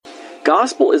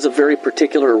gospel is a very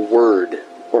particular word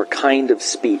or kind of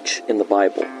speech in the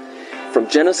Bible. From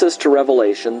Genesis to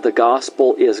Revelation, the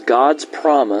gospel is God's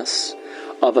promise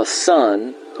of a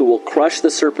son who will crush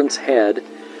the serpent's head,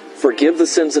 forgive the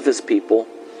sins of his people,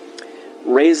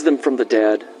 raise them from the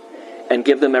dead, and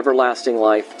give them everlasting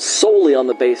life solely on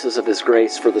the basis of his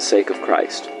grace for the sake of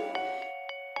Christ.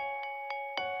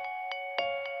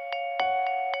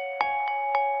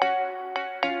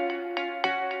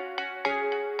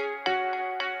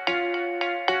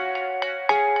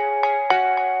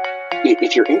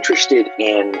 If you're interested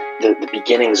in the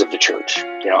beginnings of the church,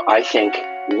 I think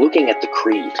looking at the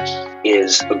creed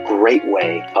is a great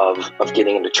way of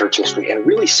getting into church history and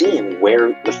really seeing where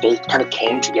the faith kind of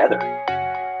came together.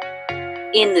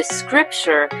 In the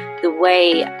scripture, the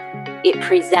way it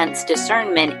presents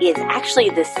discernment is actually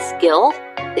the skill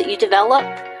that you develop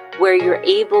where you're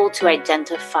able to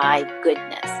identify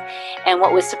goodness. And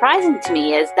what was surprising to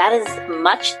me is that is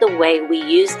much the way we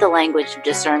use the language of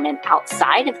discernment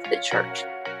outside of the church.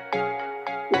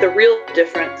 The real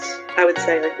difference, I would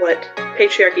say, like what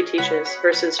patriarchy teaches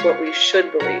versus what we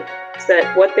should believe, is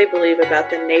that what they believe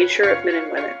about the nature of men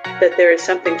and women, that there is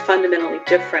something fundamentally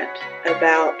different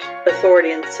about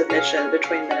authority and submission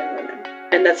between men and women.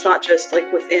 And that's not just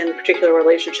like within particular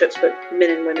relationships, but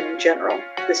men and women in general.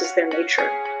 This is their nature.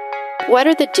 What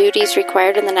are the duties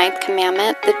required in the Ninth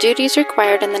Commandment? The duties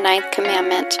required in the Ninth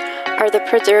Commandment are the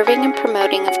preserving and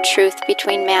promoting of truth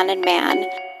between man and man.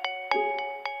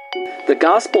 The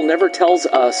gospel never tells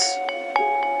us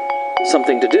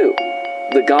something to do.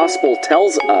 The gospel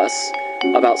tells us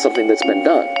about something that's been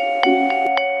done.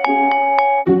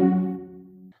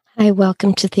 Hi,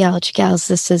 welcome to Theology Gals.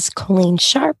 This is Colleen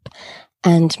Sharp,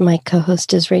 and my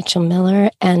co-host is Rachel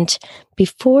Miller. And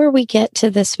before we get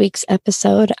to this week's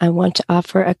episode, I want to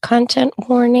offer a content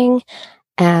warning,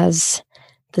 as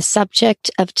the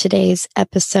subject of today's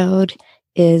episode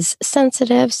is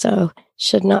sensitive, so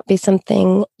should not be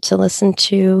something to listen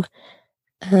to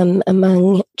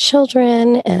among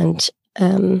children and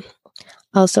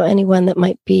also anyone that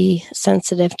might be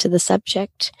sensitive to the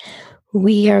subject.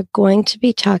 We are going to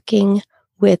be talking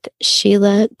with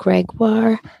Sheila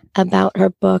Gregoire about her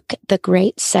book, The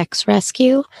Great Sex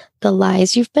Rescue, The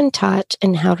Lies You've Been Taught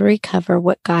and How to Recover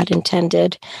What God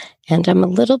Intended. And I'm a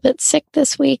little bit sick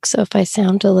this week, so if I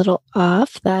sound a little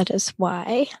off, that is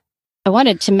why. I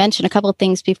wanted to mention a couple of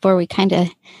things before we kind of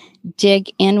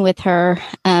dig in with her.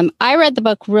 I read the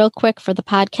book real quick for the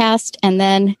podcast, and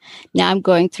then now I'm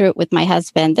going through it with my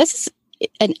husband. This is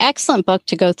an excellent book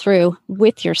to go through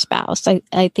with your spouse.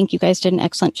 I think you guys did an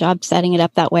excellent job setting it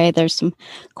up that way. There's some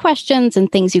questions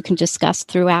and things you can discuss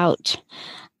throughout.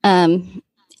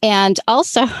 And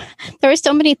also, there are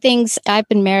so many things. I've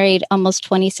been married almost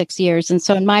 26 years. And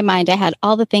so in my mind, I had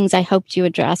all the things I hoped you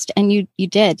addressed. And you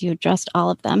did. You addressed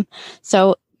all of them.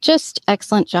 So just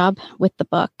excellent job with the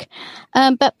book.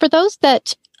 But for those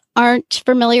that aren't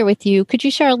familiar with you, could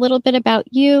you share a little bit about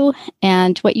you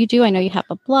and what you do? I know you have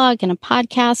a blog and a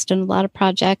podcast and a lot of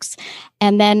projects.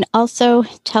 And then also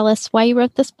tell us why you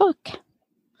wrote this book.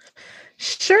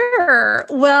 Sure.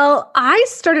 Well, I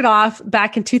started off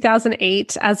back in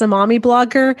 2008 as a mommy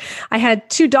blogger. I had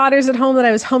 2 daughters at home that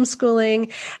I was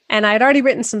homeschooling, and I had already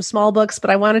written some small books, but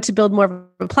I wanted to build more of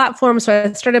a platform. So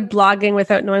I started blogging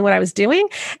without knowing what I was doing.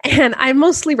 And I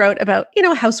mostly wrote about,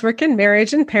 housework and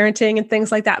marriage and parenting and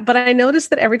things like that. But I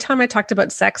noticed that every time I talked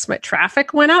about sex, my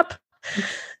traffic went up.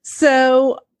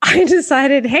 So I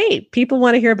decided, hey, people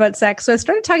want to hear about sex. So I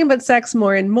started talking about sex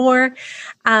more and more.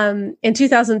 In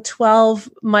 2012,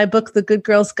 my book, The Good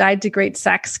Girl's Guide to Great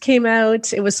Sex, came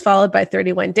out. It was followed by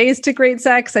 31 Days to Great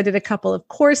Sex. I did a couple of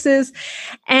courses,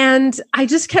 and I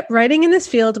just kept writing in this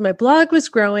field. My blog was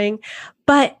growing,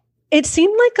 but it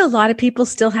seemed like a lot of people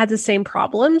still had the same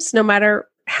problems, no matter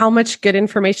how much good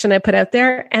information I put out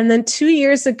there. And then 2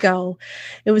 years ago,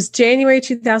 it was January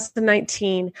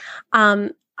 2019,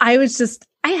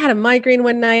 I had a migraine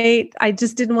one night. I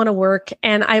just didn't want to work.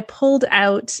 And I pulled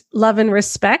out Love and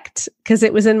Respect because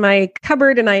it was in my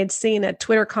cupboard and I had seen a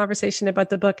Twitter conversation about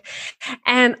the book.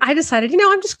 And I decided,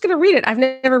 I'm just going to read it. I've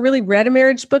never really read a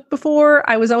marriage book before.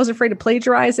 I was always afraid of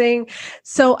plagiarizing.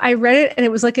 So I read it, and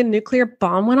it was like a nuclear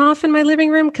bomb went off in my living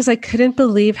room because I couldn't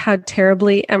believe how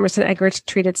terribly Emerson Eggers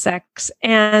treated sex.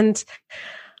 And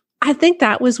I think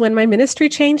that was when my ministry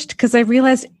changed, because I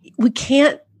realized we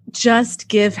can't just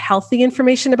give healthy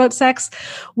information about sex.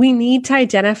 We need to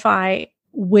identify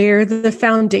where the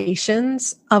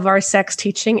foundations of our sex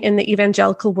teaching in the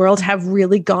evangelical world have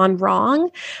really gone wrong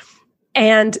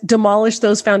and demolish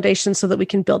those foundations so that we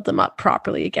can build them up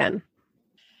properly again.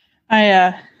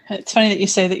 I It's funny that you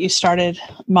say that you started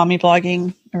mommy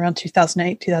blogging around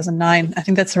 2008, 2009. I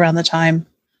think that's around the time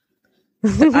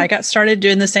that I got started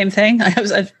doing the same thing. I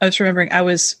was remembering I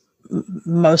was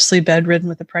mostly bedridden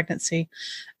with a pregnancy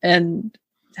and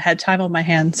had time on my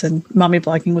hands, and mommy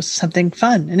blogging was something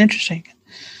fun and interesting.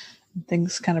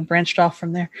 Things kind of branched off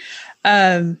from there.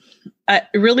 I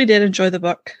really did enjoy the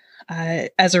book.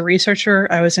 As a researcher,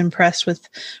 I was impressed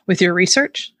with your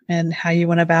research and how you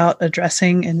went about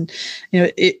addressing. And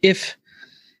if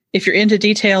you're into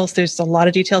details, there's a lot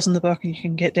of details in the book, and you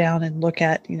can get down and look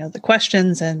at the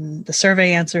questions and the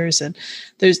survey answers. And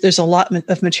there's a lot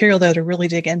of material there to really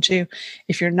dig into.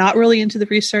 If you're not really into the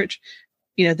research,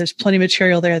 there's plenty of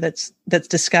material there that's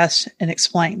discussed and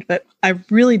explained. But I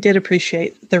really did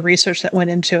appreciate the research that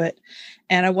went into it.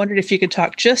 And I wondered if you could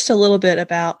talk just a little bit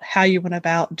about how you went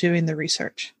about doing the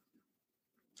research.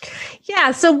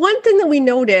 Yeah. So one thing that we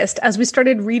noticed as we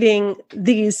started reading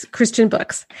these Christian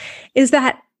books is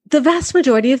that the vast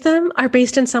majority of them are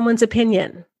based in someone's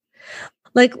opinion.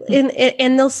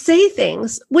 And they'll say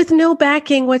things with no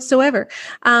backing whatsoever.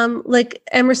 Like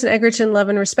Emerson Egerton, Love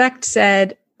and Respect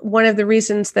said, one of the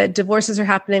reasons that divorces are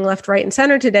happening left, right, and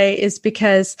center today is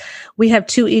because we have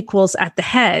two equals at the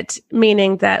head,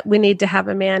 meaning that we need to have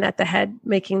a man at the head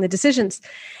making the decisions.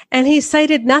 And he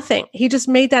cited nothing. He just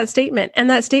made that statement. And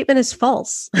that statement is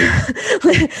false.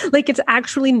 Like it's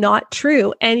actually not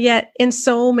true. And yet in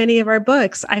so many of our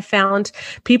books, I found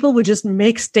people would just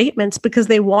make statements because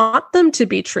they want them to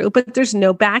be true, but there's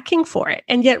no backing for it.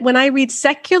 And yet when I read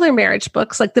secular marriage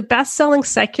books, like the best-selling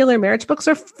secular marriage books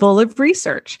are full of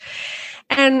research.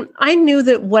 And I knew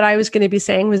that what I was going to be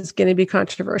saying was going to be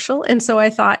controversial. And so I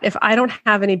thought, if I don't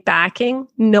have any backing,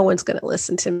 no one's going to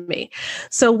listen to me.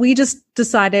 So we just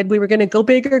decided we were going to go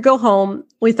big or go home.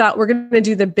 We thought we're going to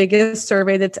do the biggest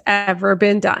survey that's ever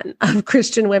been done of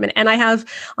Christian women. And I have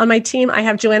on my team, I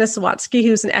have Joanna Sawatsky,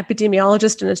 who's an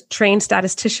epidemiologist and a trained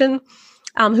statistician,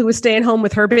 who was staying home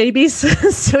with her babies.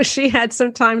 So she had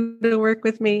some time to work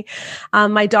with me.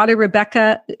 My daughter,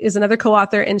 Rebecca, is another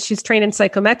co-author, and she's trained in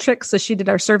psychometrics. So she did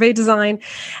our survey design.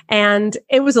 And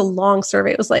it was a long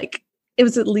survey. It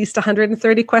was at least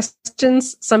 130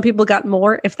 questions. Some people got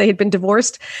more if they had been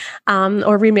divorced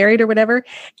or remarried or whatever.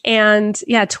 And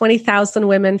 20,000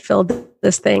 women filled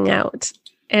this thing out.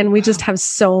 And we just have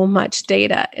so much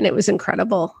data, and it was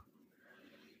incredible.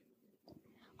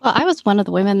 Well, I was one of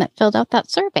the women that filled out that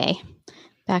survey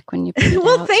back when you put it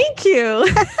Well, out. Thank you.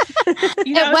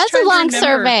 It was a long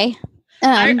survey.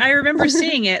 I remember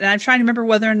seeing it, and I'm trying to remember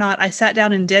whether or not I sat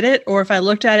down and did it, or if I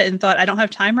looked at it and thought, I don't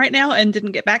have time right now, and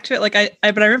didn't get back to it. But I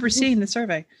remember seeing the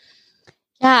survey.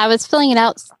 Yeah, I was filling it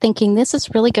out thinking, this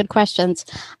is really good questions.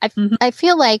 I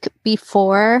feel like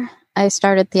before I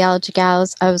started Theology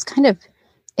Gals, I was kind of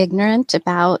ignorant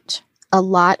about a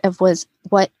lot of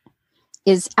what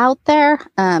is out there.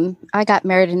 I got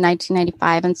married in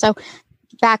 1995. And so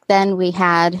back then we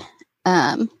had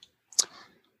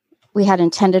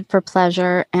Intended for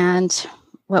Pleasure, and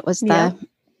what was the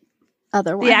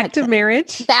other one? The Act of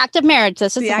Marriage. The Act of Marriage.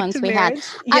 This is the ones we had.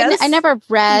 Yes. I never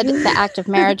read The Act of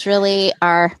Marriage, really.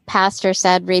 Our pastor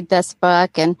said, read this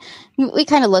book. And we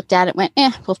kind of looked at it and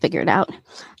went, we'll figure it out.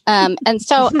 And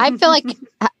so I feel like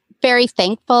very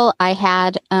thankful I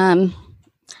had,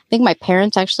 I think my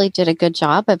parents actually did a good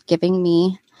job of giving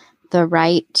me the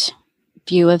right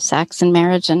view of sex and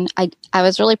marriage. And I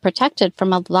was really protected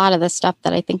from a lot of the stuff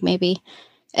that I think maybe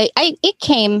it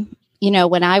came,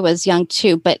 when I was young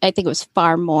too, but I think it was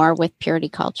far more with purity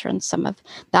culture and some of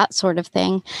that sort of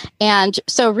thing. And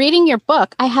so reading your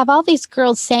book, I have all these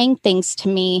girls saying things to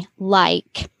me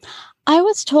like, I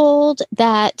was told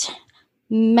that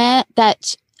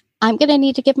I'm going to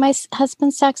need to give my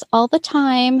husband sex all the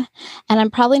time, and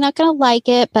I'm probably not going to like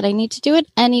it, but I need to do it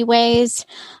anyways.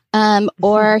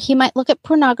 Or he might look at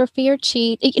pornography or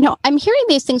cheat. I'm hearing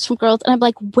these things from girls, and I'm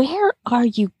like, where are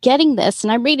you getting this?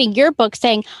 And I'm reading your book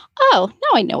saying, oh,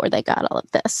 now I know where they got all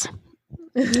of this.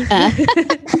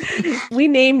 We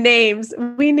name names.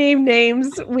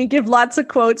 We give lots of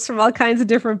quotes from all kinds of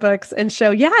different books and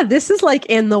show, this is like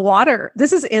in the water.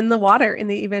 This is in the water in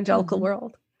the evangelical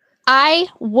world. I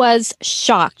was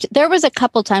shocked. There was a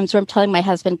couple times where I'm telling my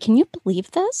husband, can you believe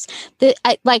this?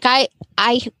 I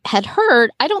had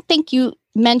heard, I don't think you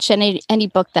mentioned any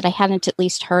book that I hadn't at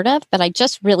least heard of, but I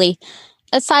just really,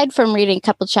 aside from reading a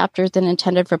couple chapters in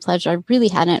Intended for Pleasure, I really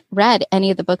hadn't read any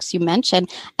of the books you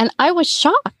mentioned. And I was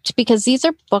shocked because these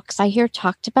are books I hear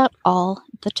talked about all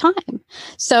the time.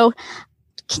 So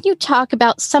can you talk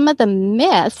about some of the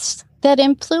myths that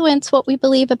influence what we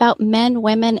believe about men,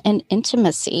 women, and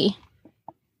intimacy?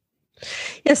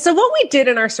 Yeah. So what we did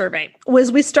in our survey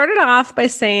was we started off by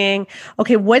saying,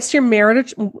 okay, what's your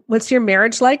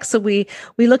marriage like? So we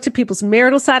looked at people's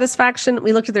marital satisfaction.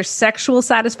 We looked at their sexual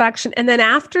satisfaction. And then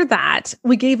after that,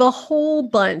 we gave a whole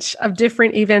bunch of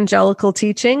different evangelical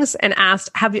teachings and asked,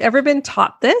 have you ever been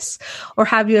taught this or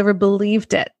have you ever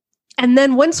believed it? And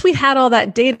then once we had all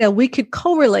that data, we could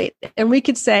correlate and we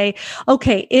could say,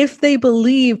 okay, if they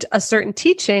believed a certain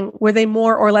teaching, were they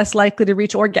more or less likely to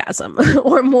reach orgasm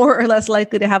or more or less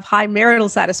likely to have high marital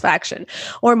satisfaction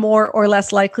or more or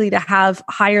less likely to have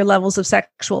higher levels of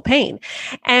sexual pain?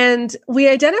 And we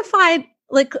identified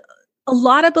like a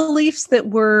lot of beliefs that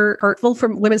were hurtful for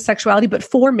women's sexuality, but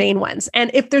 4 main ones. And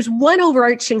if there's one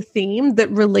overarching theme that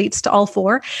relates to all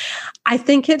 4, I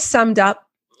think it's summed up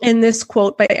in this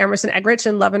quote by Emerson Eggerichs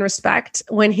in Love and Respect,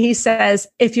 when he says,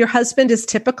 if your husband is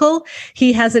typical,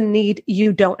 he has a need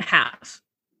you don't have.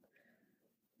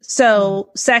 So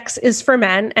sex is for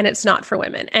men and it's not for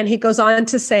women. And he goes on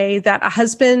to say that a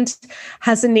husband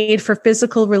has a need for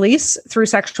physical release through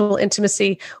sexual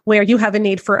intimacy, where you have a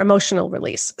need for emotional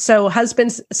release. So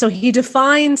he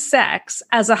defines sex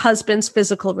as a husband's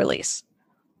physical release.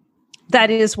 That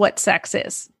is what sex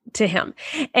is to him.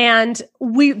 And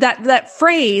that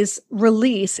phrase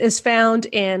release is found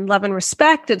in Love and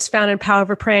Respect. It's found in Power of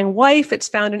a Praying Wife. It's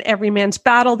found in Every Man's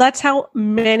Battle. That's how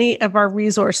many of our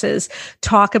resources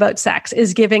talk about sex,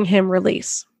 is giving him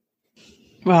release.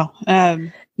 Well,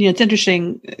 it's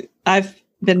interesting. I've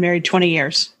been married 20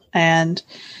 years and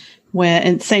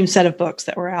same set of books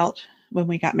that were out when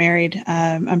we got married.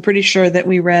 I'm pretty sure that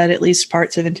we read at least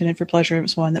parts of Intended for Pleasure. It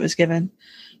was one that was given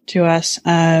to us.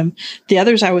 The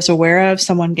others I was aware of.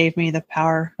 Someone gave me The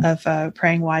Power of a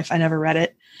Praying Wife. I never read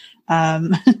it.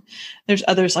 There's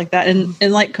others like that.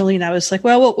 And like Colleen, I was like,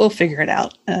 well, we'll figure it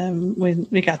out.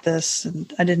 We got this.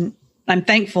 And I'm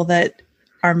thankful that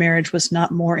our marriage was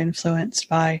not more influenced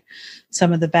by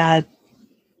some of the bad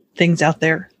things out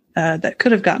there that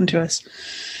could have gotten to us.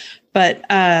 But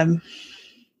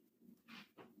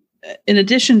in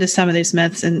addition to some of these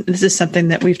myths, and this is something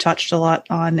that we've touched a lot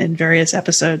on in various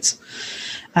episodes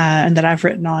and that I've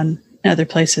written on in other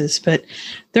places, but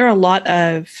there are a lot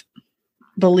of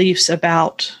beliefs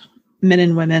about men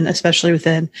and women, especially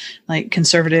within like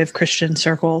conservative Christian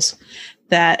circles,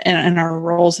 that and our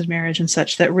roles in marriage and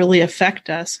such, that really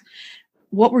affect us.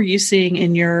 What were you seeing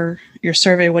in your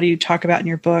survey? What do you talk about in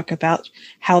your book about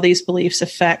how these beliefs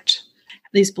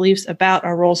about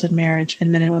our roles in marriage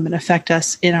and men and women affect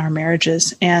us in our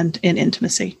marriages and in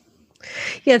intimacy?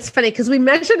 Yeah, it's funny because we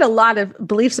measured a lot of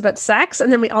beliefs about sex,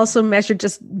 and then we also measured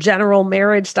just general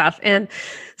marriage stuff. And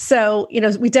so,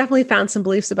 we definitely found some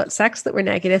beliefs about sex that were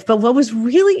negative. But what was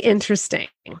really interesting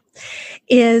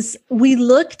is we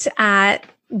looked at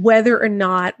whether or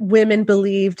not women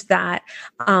believed that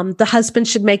the husband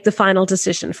should make the final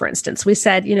decision. For instance, we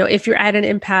said, if you're at an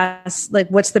impasse, like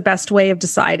what's the best way of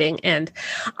deciding? And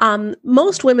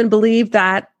most women believe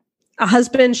that a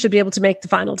husband should be able to make the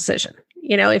final decision,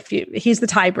 he's the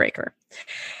tiebreaker.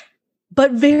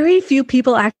 But very few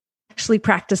people actually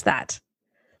practice that.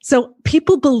 So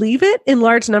people believe it in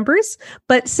large numbers,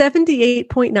 but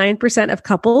 78.9% of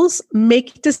couples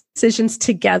make decisions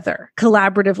together,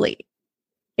 collaboratively.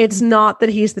 It's not that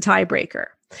he's the tiebreaker.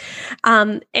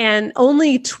 And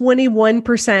only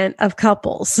 21% of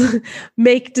couples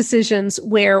make decisions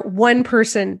where one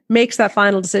person makes that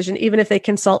final decision, even if they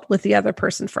consult with the other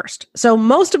person first. So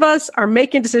most of us are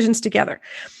making decisions together.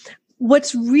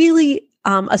 What's really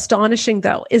astonishing,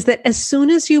 though, is that as soon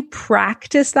as you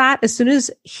practice that, as soon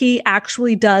as he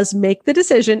actually does make the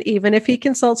decision, even if he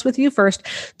consults with you first,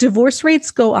 divorce rates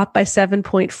go up by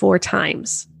 7.4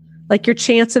 times. Like your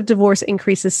chance of divorce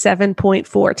increases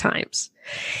 7.4 times.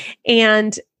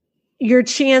 And your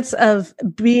chance of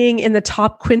being in the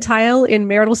top quintile in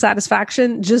marital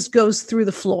satisfaction just goes through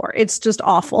the floor. It's just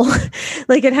awful.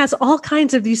 Like it has all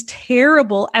kinds of these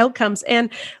terrible outcomes. And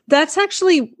that's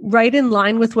actually right in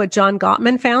line with what John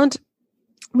Gottman found,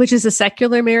 which is a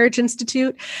secular marriage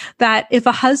institute, that if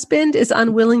a husband is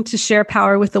unwilling to share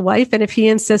power with the wife, and if he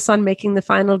insists on making the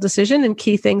final decision and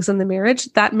key things in the marriage,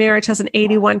 that marriage has an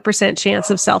 81% chance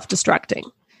of self-destructing.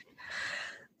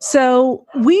 So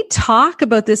we talk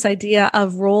about this idea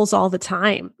of roles all the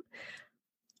time,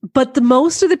 but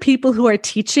most of the people who are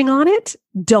teaching on it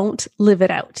don't live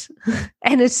it out.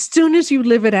 And as soon as you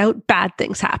live it out, bad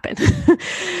things happen.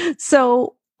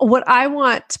 So what I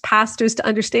want pastors to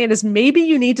understand is maybe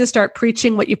you need to start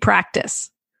preaching what you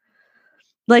practice.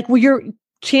 Like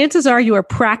chances are you are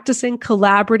practicing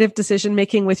collaborative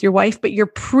decision-making with your wife, but you're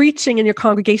preaching in your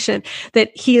congregation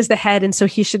that he is the head and so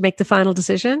he should make the final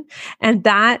decision. And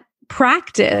that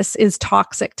practice is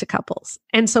toxic to couples.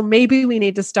 And so maybe we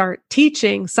need to start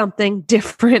teaching something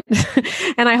different.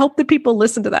 And I hope that people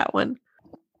listen to that one.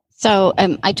 So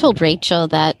I told Rachel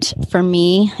that for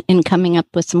me, in coming up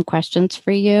with some questions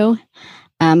for you,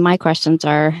 my questions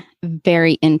are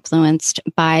very influenced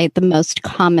by the most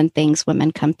common things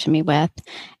women come to me with.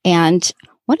 And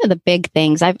one of the big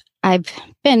things, I've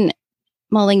been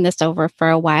mulling this over for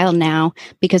a while now,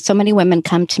 because so many women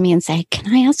come to me and say,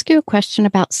 can I ask you a question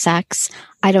about sex?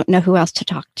 I don't know who else to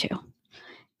talk to.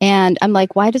 And I'm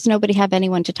like, why does nobody have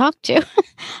anyone to talk to?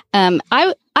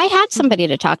 I had somebody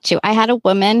to talk to. I had a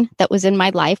woman that was in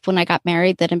my life when I got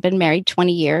married that had been married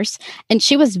 20 years. And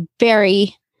she was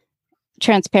very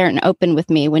transparent and open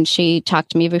with me when she talked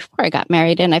to me before I got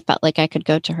married. And I felt like I could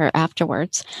go to her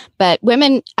afterwards. But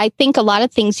women, I think a lot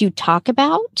of things you talk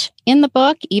about in the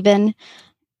book, even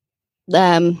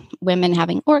women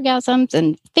having orgasms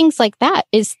and things like that,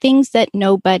 is things that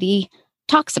nobody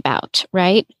talks about,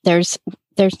 right? There's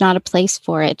not a place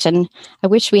for it. And I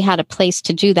wish we had a place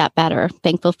to do that better.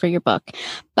 Thankful for your book.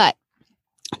 But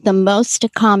the most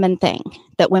common thing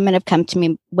that women have come to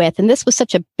me with, and this was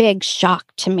such a big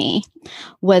shock to me,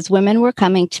 was women were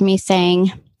coming to me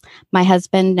saying, my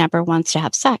husband never wants to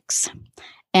have sex.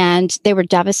 And they were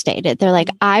devastated. They're like,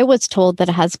 I was told that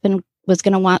a husband was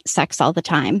going to want sex all the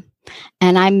time.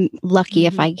 And I'm lucky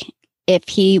if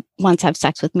he wants to have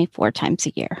sex with me 4 times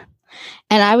a year.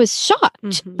 And I was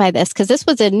shocked by this, because this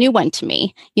was a new one to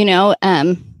me,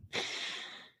 and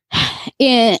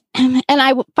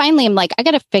I finally am like, I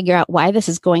got to figure out why this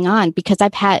is going on, because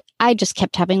I just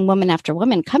kept having woman after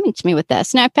woman coming to me with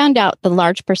this. And I found out the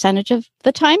large percentage of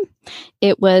the time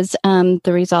it was the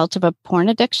result of a porn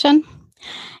addiction.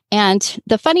 And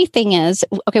the funny thing is,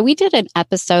 okay, we did an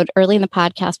episode early in the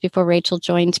podcast before Rachel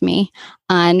joined me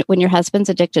on when your husband's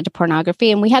addicted to pornography.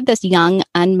 And we had this young,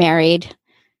 unmarried,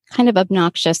 kind of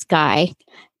obnoxious guy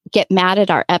get mad at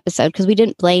our episode because we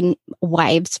didn't blame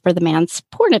wives for the man's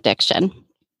porn addiction.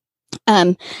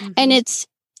 And it's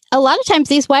a lot of times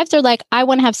these wives are like, I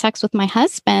want to have sex with my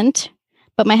husband,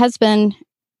 but my husband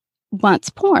wants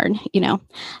porn,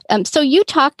 So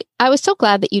I was so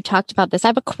glad that you talked about this. I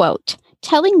have a quote.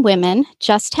 Telling women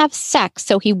just have sex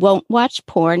so he won't watch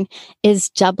porn is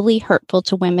doubly hurtful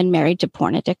to women married to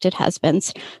porn-addicted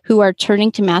husbands who are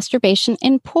turning to masturbation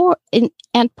and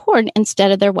porn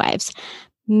instead of their wives.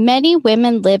 Many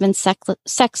women live in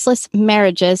sexless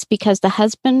marriages because the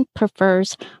husband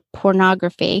prefers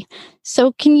pornography.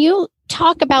 So can you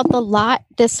talk about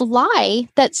this lie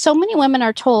that so many women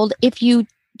are told, if you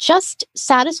just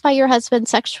satisfy your husband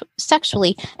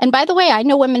sexually. And by the way, I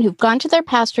know women who've gone to their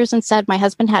pastors and said, my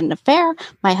husband had an affair,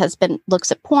 my husband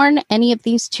looks at porn, any of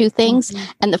these 2 things.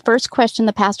 And the first question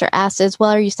the pastor asks is, well,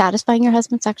 are you satisfying your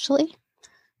husband sexually?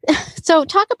 So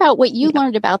talk about what you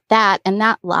learned about that and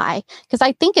that lie, because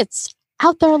I think it's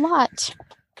out there a lot.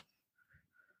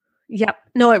 Yep.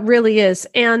 No, it really is.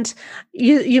 And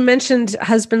you mentioned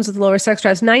husbands with lower sex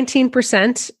drives.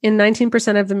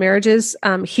 19% of the marriages,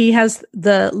 he has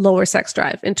the lower sex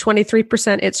drive. In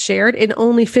 23%, it's shared. In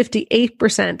only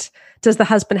 58% does the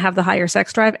husband have the higher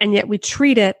sex drive. And yet we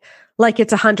treat it like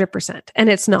it's 100%. And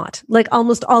it's not. Like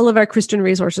almost all of our Christian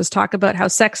resources talk about how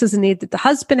sex is a need that the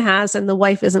husband has and the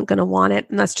wife isn't going to want it.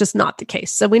 And that's just not the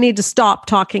case. So we need to stop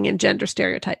talking in gender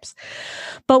stereotypes.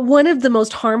 But one of the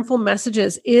most harmful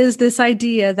messages is this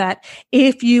idea that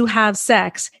if you have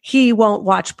sex, he won't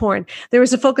watch porn. There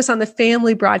was a Focus on the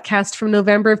Family broadcast from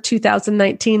November of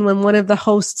 2019 when one of the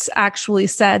hosts actually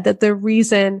said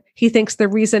that he thinks the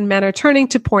reason men are turning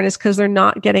to porn is because they're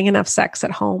not getting enough sex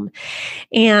at home.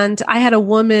 And I had a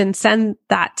woman send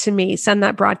that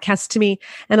broadcast to me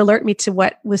and alert me to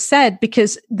what was said,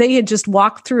 because they had just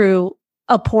walked through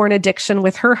a porn addiction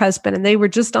with her husband and they were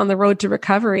just on the road to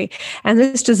recovery. And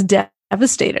this just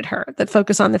devastated her that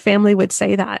Focus on the Family would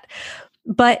say that.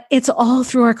 But it's all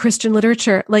through our Christian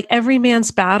literature, like Every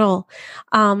Man's Battle.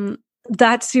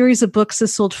 That series of books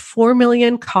has sold 4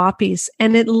 million copies.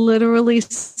 And it literally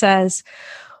says,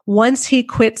 once he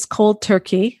quits cold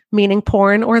turkey, meaning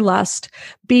porn or lust,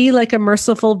 be like a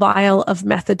merciful vial of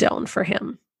methadone for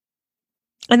him.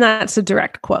 And that's a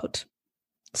direct quote.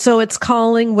 So it's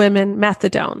calling women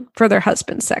methadone for their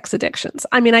husband's sex addictions.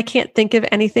 I mean, I can't think of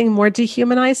anything more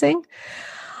dehumanizing.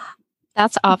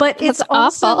 That's awful. But it's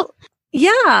also awful.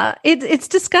 Yeah, it's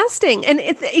disgusting. And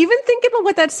even think about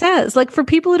what that says. Like, for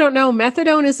people who don't know,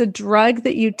 methadone is a drug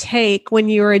that you take when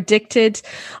you're addicted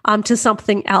to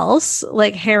something else,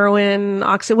 like heroin,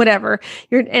 oxy, whatever.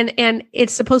 And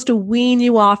it's supposed to wean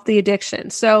you off the addiction.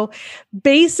 So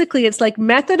basically, it's like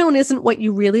methadone isn't what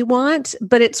you really want,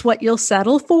 but it's what you'll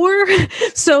settle for.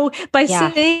 So by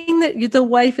saying that the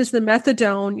wife is the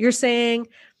methadone, you're saying,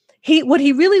 what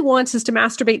he really wants is to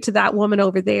masturbate to that woman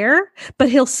over there, but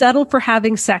he'll settle for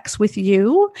having sex with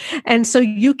you. And so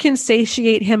you can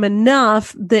satiate him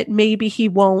enough that maybe he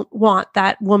won't want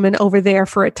that woman over there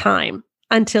for a time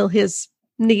until his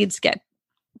needs get.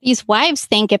 These wives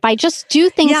think if I just do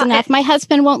things enough, my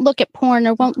husband won't look at porn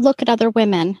or won't look at other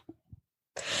women.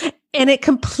 And it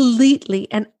completely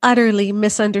and utterly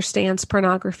misunderstands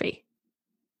pornography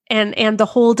and the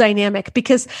whole dynamic,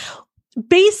 because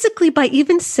basically, by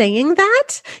even saying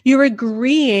that, you're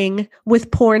agreeing with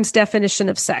porn's definition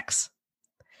of sex.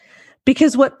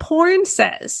 Because what porn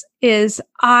says is,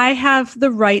 I have the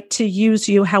right to use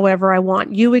you however I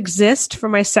want. You exist for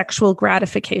my sexual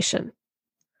gratification.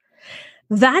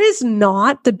 That is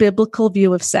not the biblical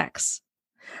view of sex.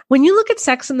 When you look at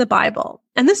sex in the Bible,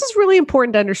 and this is really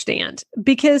important to understand,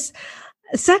 because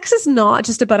sex is not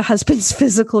just about a husband's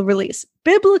physical release.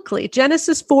 Biblically,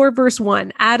 Genesis 4, verse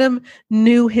 1, Adam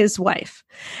knew his wife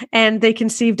and they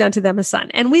conceived unto them a son.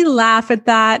 And we laugh at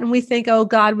that and we think, oh,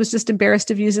 God was just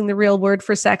embarrassed of using the real word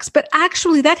for sex. But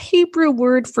actually, that Hebrew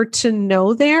word for to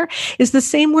know there is the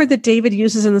same word that David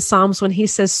uses in the Psalms when he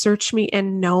says, search me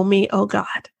and know me, oh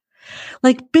God.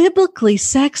 Like, biblically,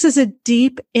 sex is a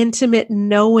deep, intimate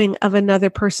knowing of another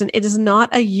person. It is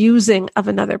not a using of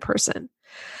another person.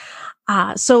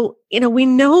 So, we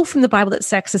know from the Bible that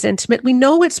sex is intimate. We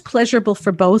know it's pleasurable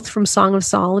for both from Song of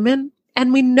Solomon.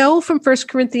 And we know from 1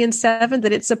 Corinthians 7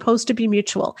 that it's supposed to be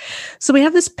mutual. So we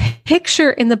have this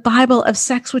picture in the Bible of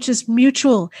sex, which is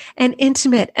mutual and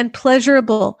intimate and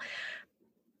pleasurable.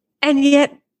 And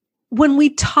yet, when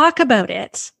we talk about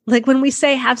it, like when we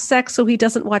say have sex so he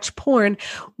doesn't watch porn,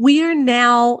 we are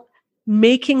now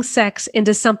making sex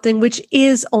into something which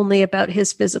is only about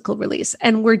his physical release.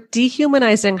 And we're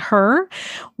dehumanizing her.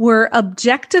 We're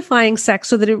objectifying sex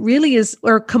so that it really is,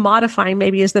 or commodifying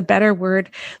maybe is the better word,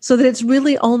 so that it's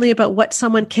really only about what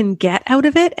someone can get out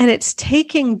of it. And it's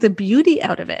taking the beauty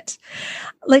out of it.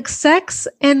 Like, sex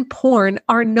and porn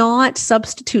are not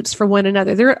substitutes for one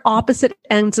another. They're at opposite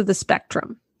ends of the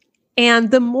spectrum.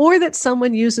 And the more that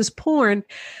someone uses porn,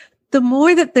 the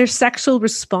more that their sexual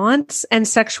response and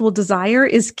sexual desire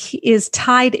is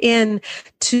tied in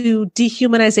to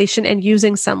dehumanization and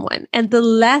using someone, and the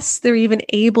less they're even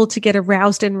able to get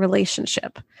aroused in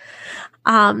relationship.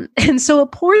 And so a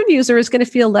porn user is going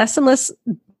to feel less and less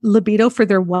libido for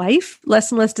their wife,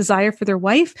 less and less desire for their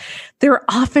wife. They're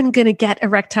often going to get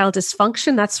erectile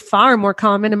dysfunction. That's far more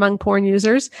common among porn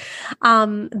users.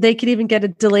 They could even get a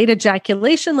delayed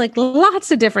ejaculation, like lots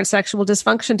of different sexual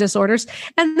dysfunction disorders.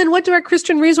 And then what do our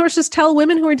Christian resources tell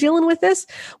women who are dealing with this?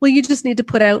 Well, you just need to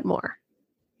put out more.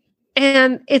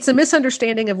 And it's a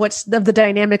misunderstanding of the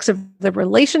dynamics of the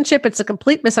relationship. It's a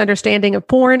complete misunderstanding of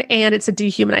porn, and it's a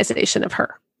dehumanization of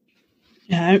her.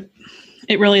 Yeah,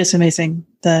 it really is amazing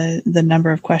the number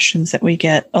of questions that we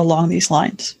get along these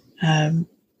lines. The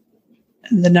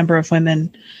number of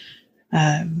women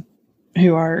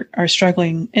who are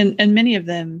struggling, and many of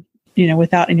them,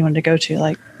 without anyone to go to,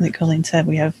 like Colleen said,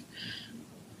 we have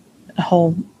a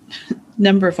whole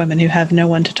number of women who have no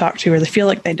one to talk to, or they feel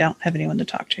like they don't have anyone to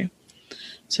talk to.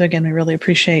 So again, we really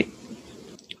appreciate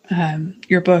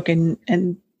your book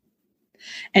and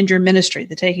your ministry,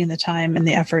 the taking the time and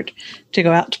the effort to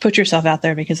go out, to put yourself out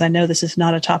there, because I know this is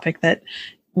not a topic that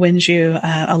wins you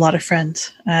a lot of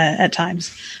friends at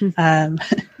times. You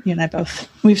and I both,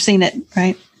 we've seen it,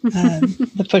 right?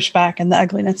 The pushback and the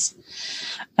ugliness.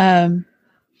 One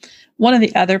of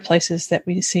the other places that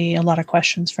we see a lot of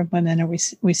questions from women, or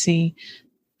we see,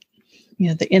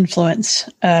 the influence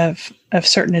of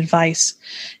certain advice,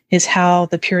 is how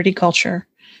the purity culture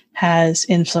has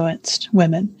influenced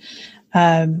women.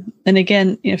 And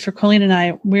again, for Colleen and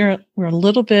I, we're a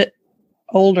little bit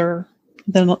older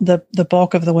than the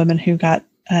bulk of the women who got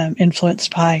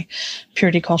influenced by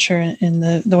purity culture and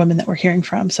the women that we're hearing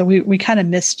from. So we kind of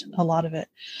missed a lot of it.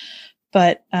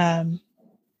 But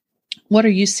what are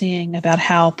you seeing about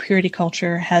how purity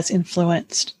culture has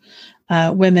influenced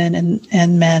women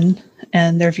and men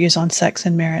and their views on sex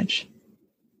and marriage?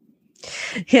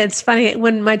 Yeah, it's funny.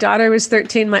 When my daughter was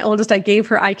 13, my oldest, I gave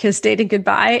her I Kiss Dating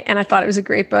Goodbye, and I thought it was a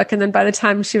great book. And then by the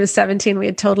time she was 17, we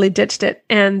had totally ditched it,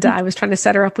 and I was trying to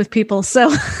set her up with people.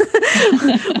 So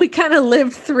we kind of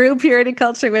lived through purity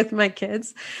culture with my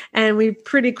kids, and we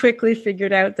pretty quickly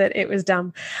figured out that it was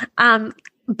dumb.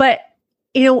 But,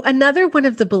 another one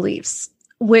of the beliefs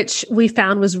which we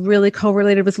found was really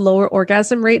correlated with lower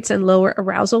orgasm rates and lower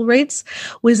arousal rates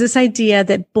was this idea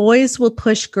that boys will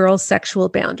push girls' sexual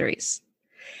boundaries.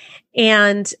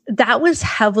 And that was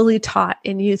heavily taught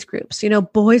in youth groups.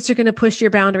 Boys are going to push your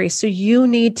boundaries. So you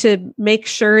need to make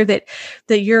sure that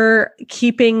you're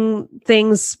keeping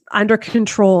things under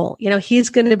control. He's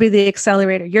going to be the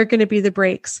accelerator. You're going to be the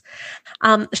brakes.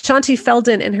 Shaunti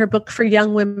Feldhahn, in her book For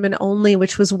Young Women Only,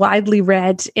 which was widely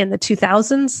read in the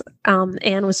 2000s,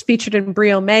 and was featured in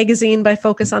Brio magazine by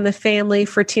Focus on the Family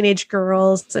for teenage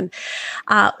girls. And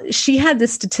she had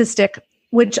this statistic,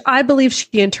 which I believe she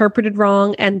interpreted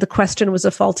wrong, and the question was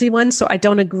a faulty one. So I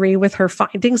don't agree with her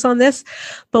findings on this.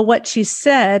 But what she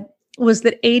said was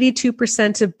that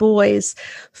 82% of boys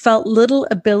felt little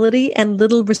ability and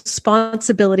little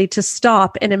responsibility to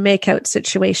stop in a makeout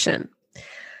situation.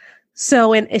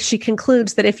 So, and she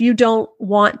concludes that if you don't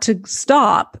want to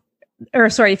stop,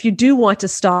 if you do want to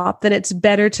stop, then it's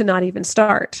better to not even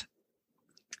start.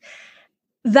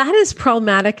 That is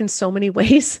problematic in so many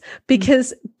ways,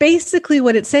 because basically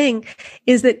what it's saying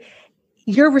is that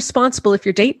you're responsible if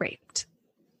you're date raped.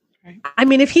 Right. I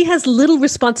mean, if he has little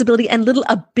responsibility and little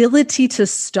ability to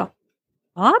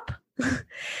stop,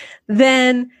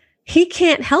 then he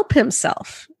can't help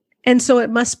himself. And so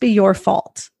it must be your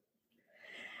fault.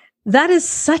 That is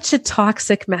such a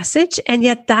toxic message. And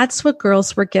yet that's what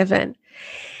girls were given.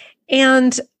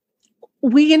 And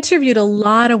we interviewed a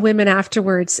lot of women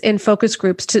afterwards in focus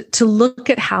groups to look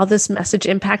at how this message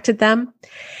impacted them.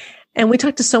 And we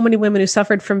talked to so many women who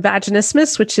suffered from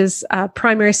vaginismus, which is a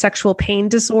primary sexual pain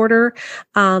disorder,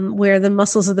 where the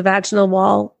muscles of the vaginal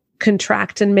wall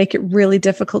contract and make it really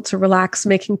difficult to relax,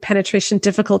 making penetration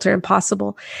difficult or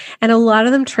impossible. And a lot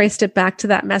of them traced it back to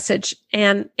that message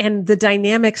and the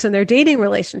dynamics in their dating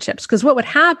relationships. Because what would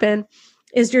happen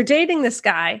is you're dating this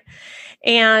guy,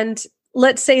 and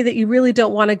let's say that you really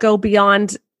don't want to go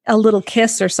beyond a little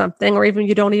kiss or something, or even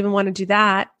you don't even want to do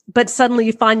that, but suddenly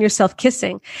you find yourself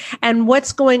kissing. And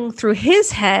what's going through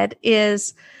his head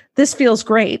is, this feels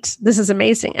great. This is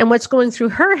amazing. And what's going through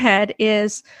her head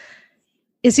is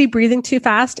he breathing too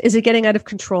fast? Is he getting out of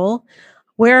control?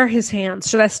 Where are his hands?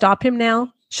 Should I stop him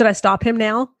now? Should I stop him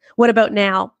now? What about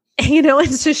now?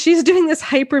 And so she's doing this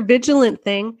hypervigilant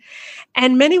thing.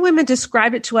 And many women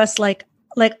describe it to us like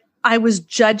I was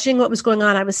judging what was going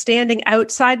on. I was standing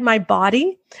outside my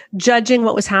body, judging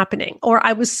what was happening. Or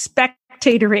I was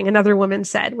spectatoring, another woman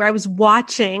said, where I was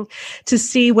watching to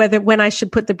see when I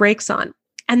should put the brakes on.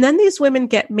 And then these women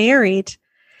get married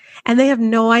and they have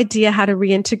no idea how to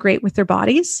reintegrate with their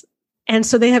bodies. And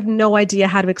so they have no idea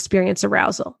how to experience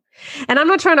arousal. And I'm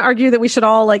not trying to argue that we should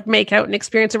all make out and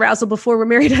experience arousal before we're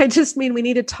married. I just mean we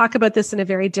need to talk about this in a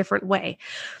very different way.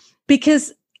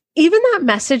 Because even that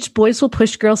message, boys will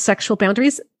push girls' sexual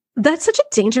boundaries, that's such a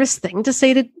dangerous thing to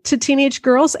say to teenage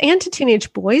girls and to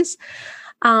teenage boys.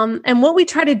 And what we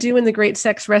try to do in the Great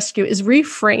Sex Rescue is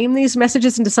reframe these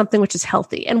messages into something which is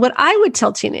healthy. And what I would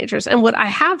tell teenagers, and what I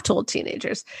have told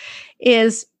teenagers,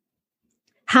 is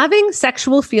having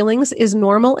sexual feelings is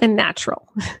normal and natural,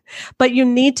 but you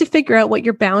need to figure out what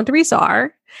your boundaries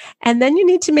are. And then you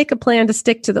need to make a plan to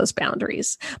stick to those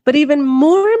boundaries. But even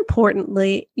more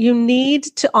importantly, you need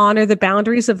to honor the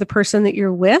boundaries of the person that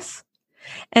you're with.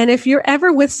 And if you're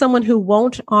ever with someone who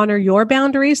won't honor your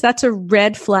boundaries, that's a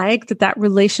red flag that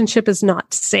relationship is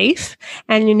not safe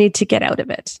and you need to get out of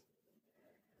it.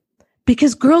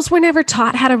 Because girls were never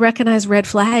taught how to recognize red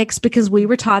flags, because we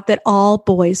were taught that all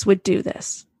boys would do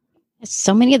this.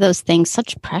 So many of those things,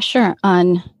 such pressure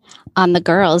on the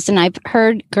girls. And I've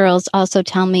heard girls also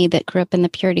tell me that grew up in the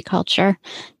purity culture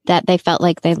that they felt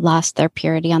like they lost their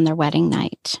purity on their wedding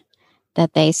night,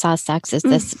 that they saw sex as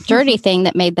this dirty thing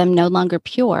that made them no longer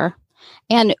pure.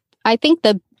 And I think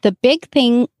the big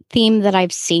theme that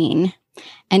I've seen,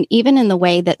 and even in the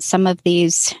way that some of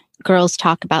these girls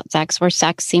talk about sex, where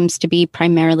sex seems to be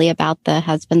primarily about the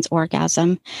husband's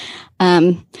orgasm,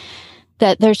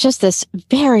 that there's just this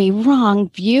very wrong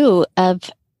view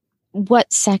of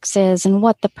what sex is and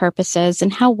what the purpose is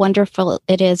and how wonderful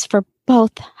it is for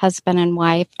both husband and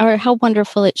wife, or how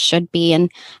wonderful it should be,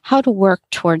 and how to work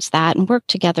towards that and work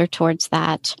together towards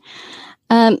that.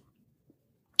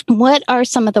 What are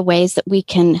some of the ways that we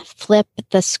can flip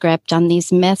the script on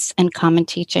these myths and common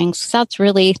teachings? That's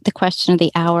really the question of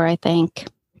the hour, I think.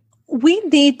 We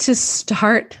need to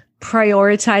start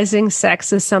prioritizing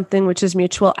sex as something which is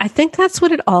mutual. I think that's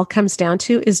what it all comes down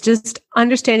to, is just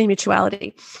understanding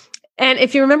mutuality. And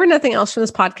if you remember nothing else from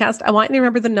this podcast, I want you to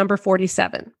remember the number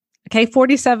 47. Okay,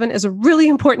 47 is a really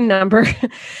important number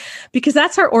because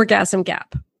that's our orgasm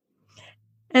gap.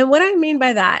 And what I mean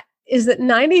by that is that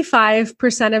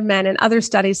 95% of men, and other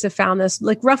studies have found this,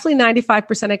 like roughly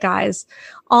 95% of guys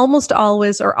almost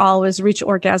always reach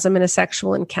orgasm in a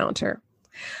sexual encounter.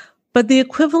 But the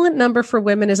equivalent number for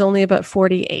women is only about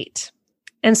 48.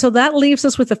 And so that leaves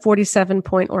us with a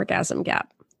 47-point orgasm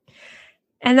gap.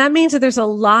 And that means that there's a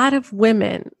lot of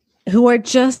women who are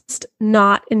just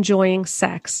not enjoying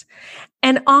sex.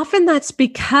 And often that's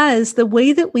because the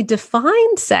way that we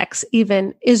define sex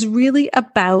even is really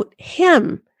about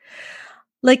him.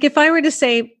 Like if I were to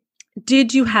say,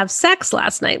 did you have sex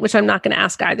last night? Which I'm not going to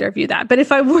ask either of you that. But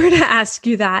if I were to ask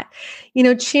you that,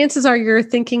 chances are you're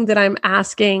thinking that I'm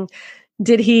asking,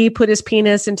 did he put his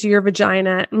penis into your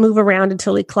vagina, move around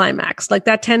until he climaxed? Like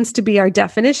that tends to be our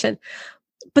definition.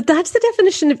 But that's the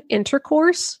definition of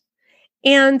intercourse.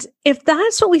 And if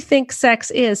that's what we think sex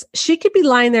is, she could be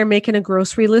lying there making a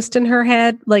grocery list in her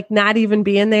head, like not even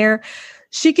being there.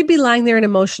 She could be lying there in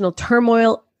emotional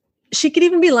turmoil. She could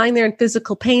even be lying there in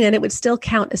physical pain, and it would still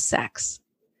count as sex.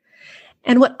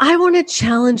 And what I want to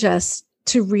challenge us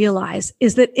to realize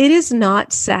is that it is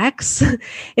not sex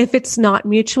if it's not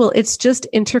mutual. It's just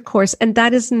intercourse, and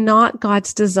that is not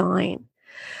God's design.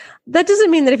 That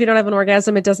doesn't mean that if you don't have an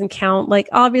orgasm, it doesn't count. Like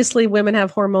obviously women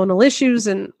have hormonal issues,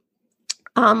 and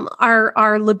our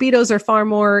libidos are far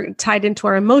more tied into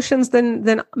our emotions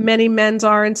than many men's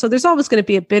are. And so there's always going to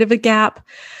be a bit of a gap.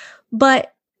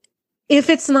 But if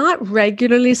it's not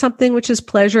regularly something which is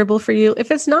pleasurable for you,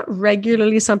 if it's not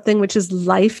regularly something which is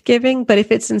life-giving, but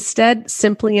if it's instead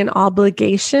simply an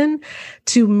obligation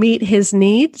to meet his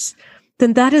needs,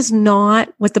 then that is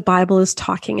not what the Bible is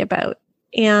talking about.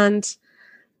 And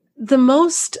the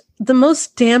most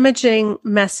damaging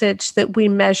message that we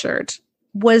measured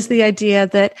was the idea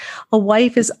that a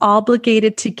wife is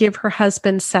obligated to give her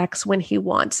husband sex when he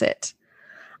wants it.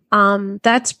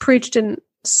 That's preached in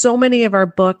so many of our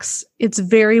books. It's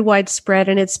very widespread,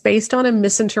 and it's based on a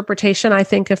misinterpretation, I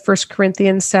think, of 1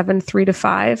 Corinthians 7,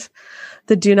 3-5,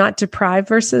 the do not deprive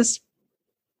verses.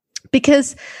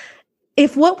 Because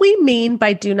if what we mean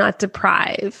by do not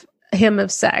deprive him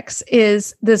of sex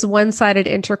is this one-sided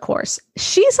intercourse,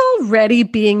 she's already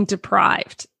being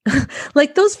deprived.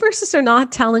 Like those verses are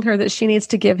not telling her that she needs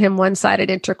to give him one-sided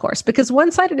intercourse, because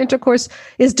one-sided intercourse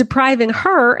is depriving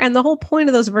her. And the whole point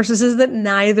of those verses is that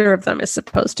neither of them is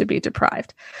supposed to be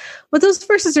deprived. What those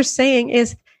verses are saying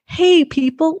is, hey,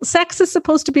 people, sex is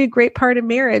supposed to be a great part of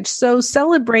marriage. So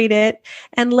celebrate it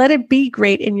and let it be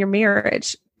great in your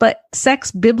marriage. But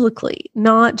sex biblically,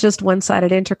 not just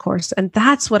one-sided intercourse. And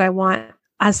that's what I want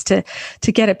us to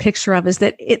get a picture of, is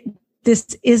that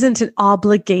this isn't an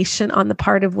obligation on the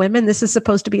part of women. This is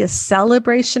supposed to be a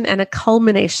celebration and a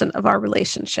culmination of our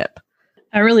relationship.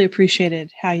 I really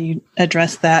appreciated how you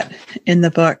addressed that in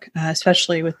the book,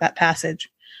 especially with that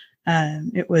passage.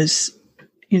 It was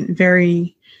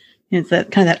very,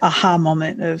 that kind of that aha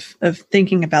moment of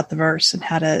thinking about the verse and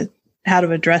how to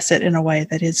address it in a way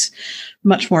that is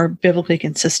much more biblically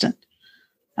consistent.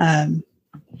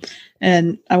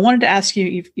 And I wanted to ask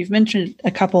you, you've mentioned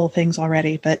a couple of things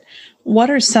already, but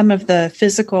what are some of the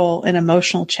physical and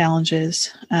emotional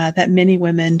challenges that many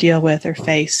women deal with or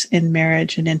face in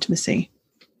marriage and intimacy?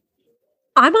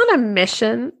 I'm on a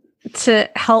mission to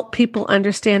help people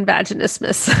understand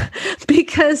vaginismus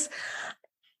because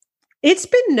it's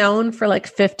been known for like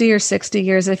 50 or 60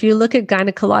 years. If you look at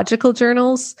gynecological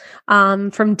journals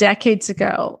from decades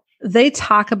ago, they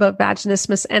talk about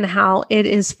vaginismus and how it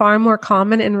is far more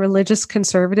common in religious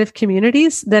conservative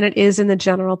communities than it is in the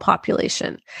general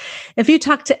population. If you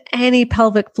talk to any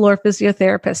pelvic floor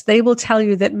physiotherapist, they will tell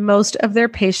you that most of their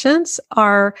patients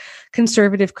are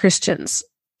conservative Christians.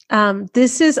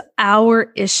 This is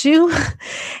our issue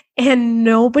and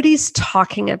nobody's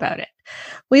talking about it.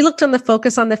 We looked on the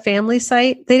Focus on the Family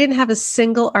site. They didn't have a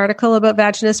single article about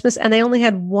vaginismus, and they only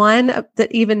had one that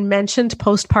even mentioned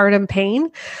postpartum pain.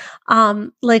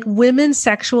 Like women's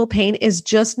sexual pain is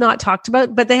just not talked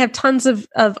about, but they have tons of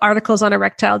articles on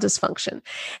erectile dysfunction.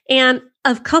 And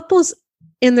of couples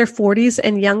in their 40s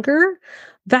and younger,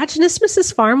 vaginismus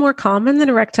is far more common than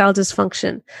erectile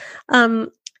dysfunction.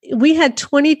 We had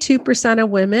 22% of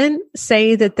women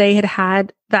say that they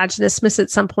had vaginismus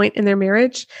at some point in their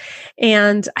marriage.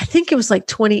 And I think it was like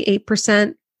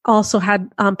 28% also had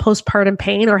postpartum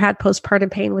pain or had postpartum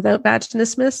pain without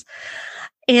vaginismus.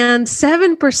 And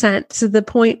 7% to the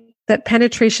point that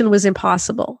penetration was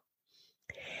impossible.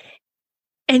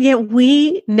 And yet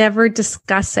we never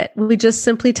discuss it. We just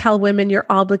simply tell women you're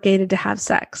obligated to have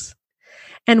sex.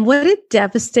 And what a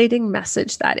devastating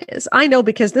message that is. I know,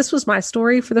 because this was my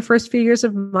story for the first few years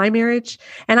of my marriage,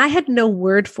 and I had no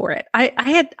word for it. I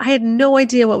had no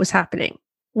idea what was happening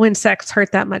when sex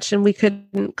hurt that much and we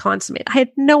couldn't consummate. I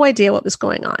had no idea what was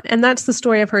going on. And that's the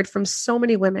story I've heard from so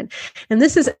many women. And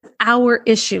this is our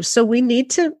issue. So we need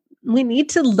to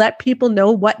let people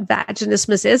know what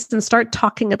vaginismus is and start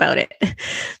talking about it.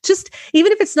 Just,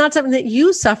 even if it's not something that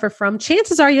you suffer from,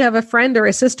 chances are you have a friend or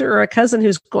a sister or a cousin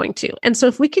who's going to. And so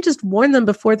if we could just warn them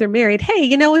before they're married, hey,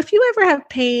 if you ever have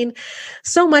pain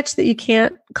so much that you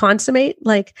can't consummate,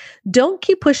 like, don't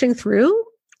keep pushing through.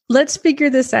 Let's figure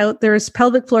this out. There's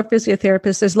pelvic floor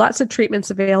physiotherapists. There's lots of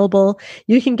treatments available.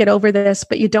 You can get over this,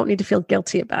 but you don't need to feel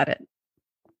guilty about it.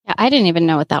 Yeah, I didn't even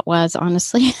know what that was,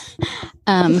 honestly.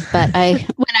 But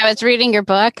when I was reading your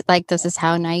book, like, this is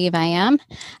how naive I am.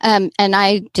 And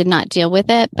I did not deal with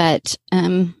it, but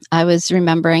I was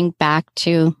remembering back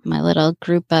to my little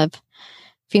group of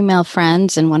female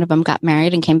friends, and one of them got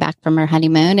married and came back from her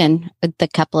honeymoon. And the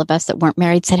couple of us that weren't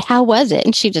married said, "How was it?"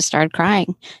 And she just started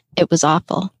crying. It was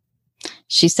awful.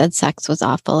 She said sex was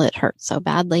awful. It hurt so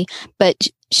badly. But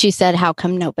she said, "How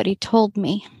come nobody told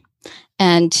me?"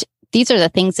 And these are the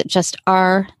things that just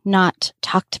are not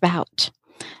talked about.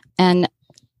 And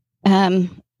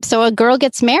so a girl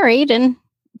gets married and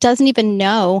doesn't even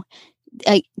know,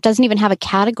 doesn't even have a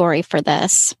category for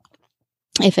this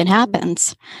if it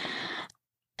happens.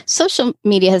 Social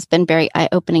media has been very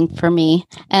eye-opening for me.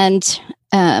 And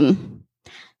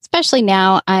especially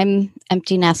now, I'm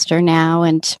empty nester now,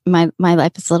 and my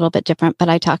life is a little bit different, but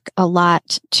I talk a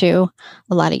lot to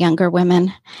a lot of younger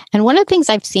women. And one of the things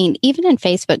I've seen, even in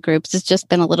Facebook groups, has just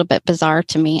been a little bit bizarre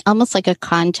to me, almost like a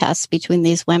contest between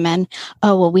these women.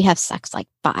 Oh, well, we have sex like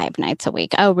 5 nights a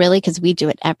week. Oh, really? Because we do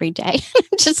it every day.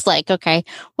 Just like, okay,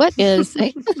 what is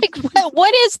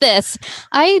what is this?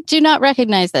 I do not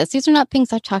recognize this. These are not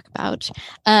things I talk about.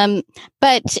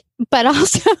 But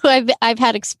also I've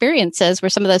had experiences where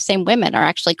some of those same women are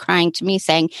actually crying to me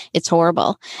saying it's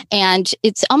horrible. And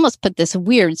it's almost put this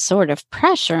weird sort of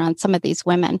pressure on some of these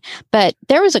women. But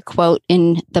there was a quote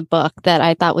in the book that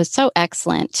I thought was so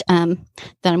excellent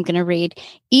that I'm going to read.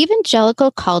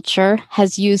 Evangelical culture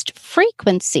has used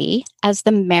frequency as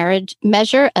the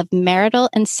measure of marital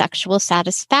and sexual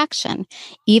satisfaction,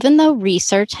 even though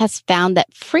research has found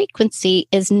that frequency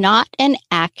is not an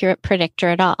accurate predictor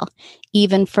at all.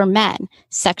 Even for men,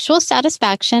 sexual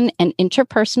satisfaction and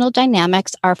interpersonal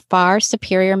dynamics are far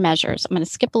superior measures. I'm going to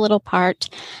skip a little part.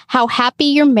 How happy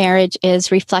your marriage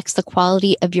is reflects the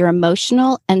quality of your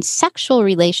emotional and sexual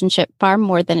relationship far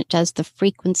more than it does the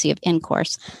frequency of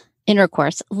intercourse.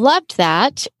 Loved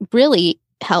that. Really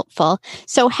helpful.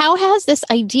 So how has this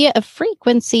idea of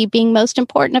frequency being most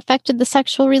important affected the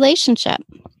sexual relationship?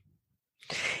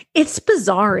 It's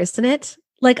bizarre, isn't it?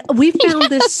 Like, we found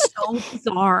this so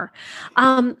bizarre.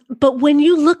 But when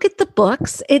you look at the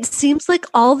books, it seems like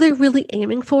all they're really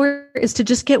aiming for is to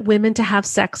just get women to have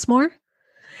sex more.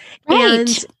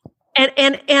 Right.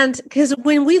 And because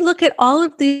when we look at all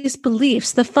of these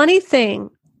beliefs, the funny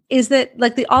thing is that,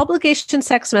 like, the obligation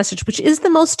sex message, which is the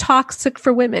most toxic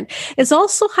for women, is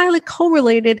also highly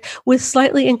correlated with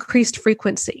slightly increased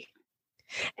frequency.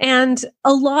 And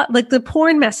a lot, like the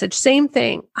porn message, same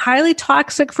thing, highly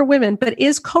toxic for women, but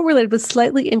is correlated with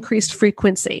slightly increased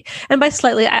frequency. And by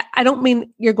slightly, I don't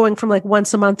mean you're going from like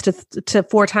once a month to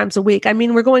 4 times a week. I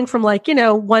mean, we're going from like,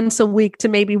 once a week to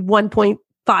maybe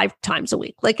 1.5 times a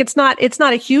week. Like, it's not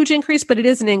a huge increase, but it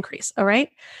is an increase. All right.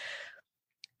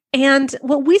 And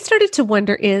what we started to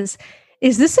wonder is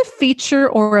this a feature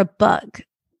or a bug?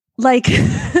 Like,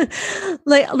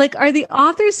 like, are the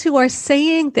authors who are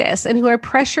saying this and who are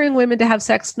pressuring women to have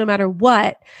sex no matter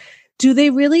what, do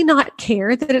they really not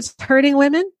care that it's hurting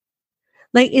women?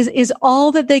 Like, is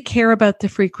all that they care about the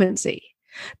frequency?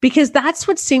 Because that's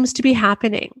what seems to be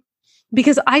happening.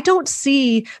 Because I don't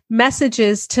see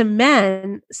messages to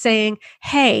men saying,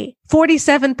 hey,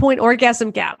 47-point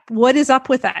orgasm gap. What is up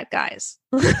with that, guys?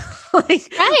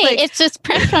 It's just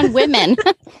pressure on women.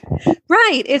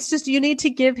 Right. It's just, you need to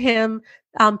give him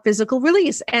physical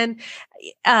release. And,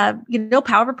 power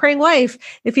of a praying wife,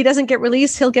 if he doesn't get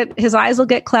release, his eyes will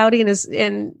get cloudy so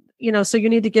you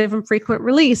need to give him frequent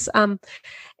release.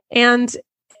 And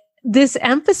this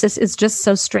emphasis is just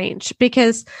so strange,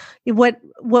 because what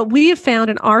we have found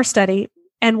in our study,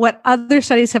 and what other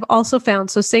studies have also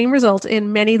found, so same result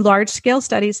in many large scale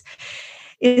studies,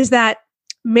 is that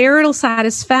marital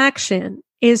satisfaction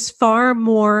is far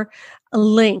more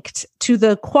linked to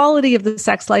the quality of the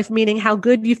sex life, meaning how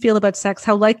good you feel about sex,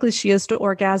 how likely she is to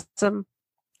orgasm,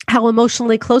 how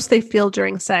emotionally close they feel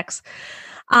during sex,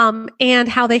 and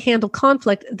how they handle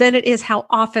conflict than it is how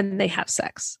often they have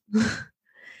sex.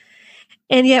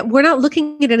 And yet we're not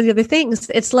looking at any of the other things.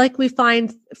 It's like we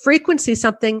find frequency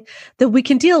something that we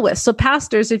can deal with. So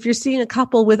pastors, if you're seeing a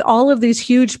couple with all of these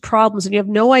huge problems and you have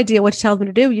no idea what to tell them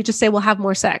to do, you just say, well, have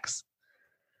more sex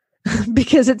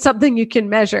because it's something you can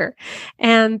measure.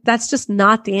 And that's just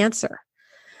not the answer.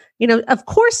 Of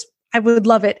course, I would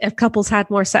love it if couples had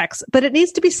more sex, but it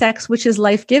needs to be sex which is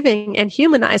life-giving and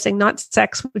humanizing, not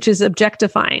sex which is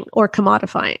objectifying or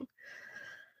commodifying.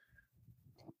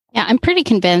 Yeah, I'm pretty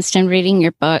convinced in reading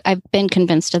your book. I've been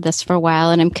convinced of this for a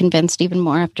while, and I'm convinced even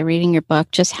more after reading your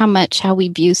book, just how we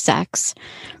view sex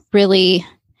really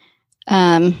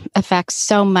affects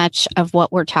so much of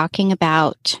what we're talking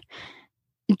about.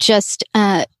 Just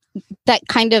that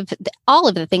kind of all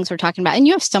of the things we're talking about. And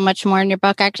you have so much more in your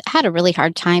book. I had a really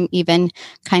hard time even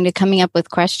kind of coming up with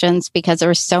questions because there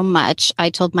was so much. I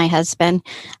told my husband,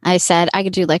 I said I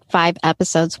could do like 5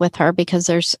 episodes with her because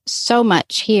there's so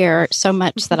much here, so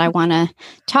much that I want to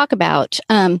talk about.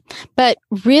 But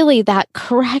really that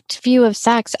correct view of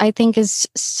sex, I think is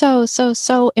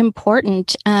so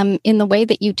important in the way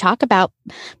that you talk about.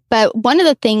 But one of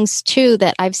the things too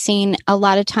that I've seen a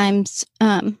lot of times,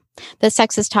 the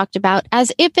sex is talked about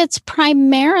as if it's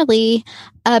primarily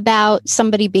about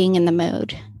somebody being in the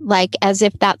mood, like as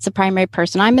if that's the primary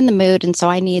person. I'm in the mood, and so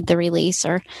I need the release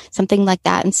or something like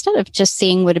that, instead of just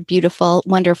seeing what a beautiful,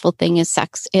 wonderful thing is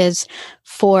sex is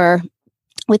for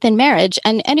within marriage.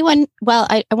 And anyone, well,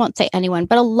 I won't say anyone,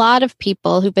 but a lot of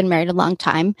people who've been married a long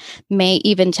time may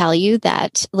even tell you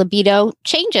that libido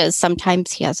changes.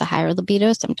 Sometimes he has a higher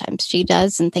libido, sometimes she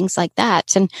does, and things like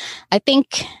that. And I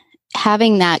think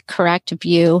having that correct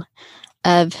view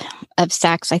of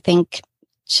sex, I think,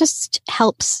 just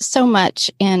helps so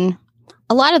much in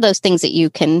a lot of those things that you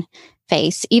can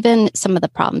face, even some of the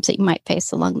problems that you might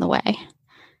face along the way.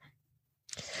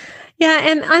 Yeah,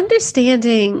 and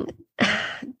understanding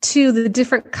to the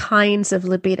different kinds of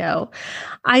libido.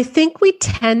 I think we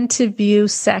tend to view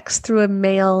sex through a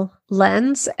male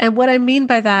lens. And what I mean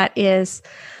by that is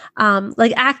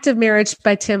like Active Marriage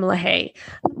by Tim LaHaye,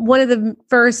 one of the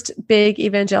first big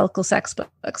evangelical sex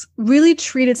books, really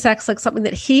treated sex like something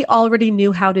that he already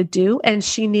knew how to do and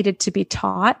she needed to be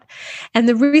taught. And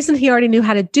the reason he already knew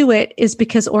how to do it is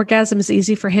because orgasm is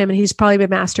easy for him and he's probably been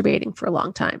masturbating for a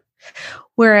long time.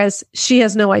 Whereas she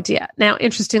has no idea. Now,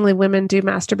 interestingly, women do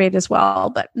masturbate as well,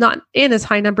 but not in as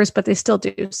high numbers, but they still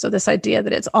do. So this idea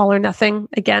that it's all or nothing,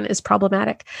 again, is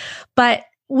problematic. But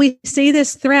we see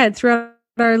this thread throughout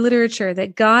our literature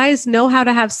that guys know how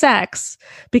to have sex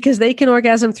because they can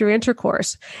orgasm through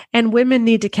intercourse, and women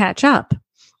need to catch up.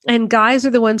 And guys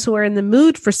are the ones who are in the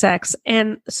mood for sex.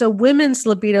 And so women's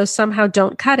libido somehow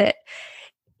don't cut it.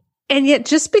 And yet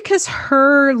just because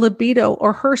her libido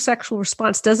or her sexual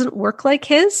response doesn't work like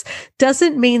his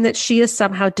doesn't mean that she is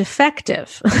somehow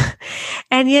defective.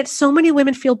 And yet so many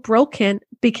women feel broken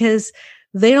because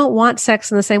they don't want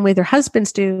sex in the same way their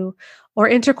husbands do, or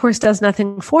intercourse does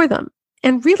nothing for them.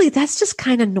 And really, that's just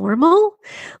kind of normal.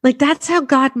 Like, that's how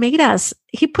God made us.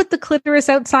 He put the clitoris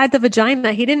outside the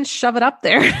vagina. He didn't shove it up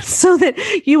there so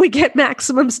that you would get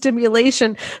maximum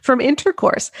stimulation from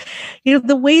intercourse. You know,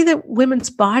 the way that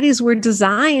women's bodies were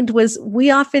designed was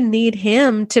we often need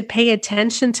him to pay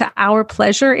attention to our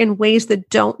pleasure in ways that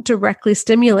don't directly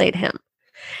stimulate him.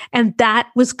 And that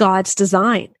was God's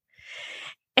design.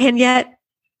 And yet,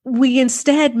 we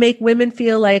instead make women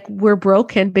feel like we're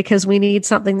broken because we need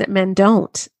something that men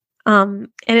don't. And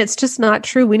it's just not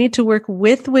true. We need to work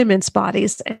with women's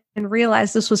bodies and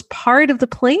realize this was part of the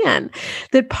plan,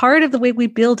 that part of the way we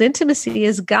build intimacy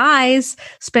is guys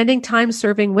spending time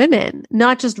serving women,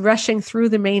 not just rushing through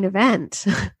the main event.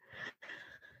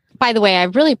 By the way, I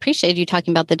really appreciated you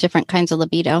talking about the different kinds of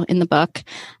libido in the book.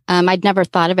 I'd never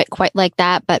thought of it quite like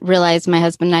that, but realized my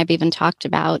husband and I have even talked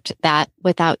about that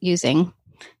without using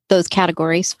those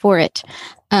categories for it.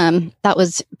 That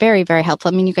was very, very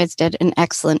helpful. I mean, you guys did an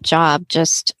excellent job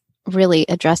just really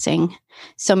addressing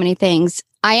so many things.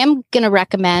 I am going to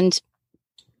recommend,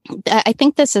 I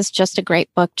think this is just a great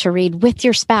book to read with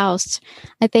your spouse.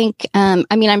 I think,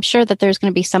 I'm sure that there's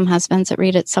going to be some husbands that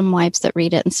read it, some wives that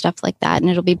read it and stuff like that,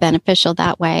 and it'll be beneficial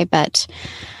that way. But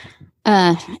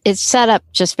it's set up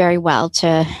just very well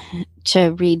to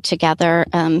read together.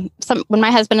 When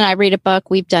my husband and I read a book,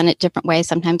 we've done it different ways.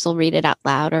 Sometimes we'll read it out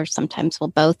loud, or sometimes we'll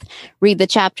both read the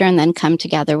chapter and then come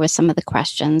together with some of the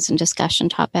questions and discussion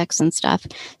topics and stuff.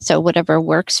 So whatever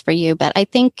works for you. But I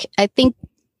think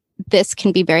this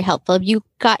can be very helpful. Have you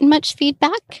gotten much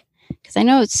feedback? Because I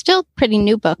know it's still a pretty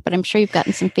new book, but I'm sure you've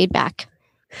gotten some feedback.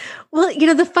 Well,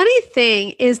 the funny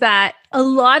thing is that a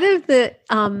lot of the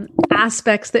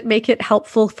aspects that make it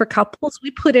helpful for couples,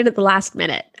 we put in at the last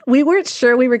minute. We weren't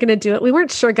sure we were going to do it. We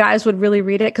weren't sure guys would really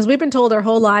read it because we've been told our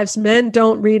whole lives men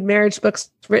don't read marriage books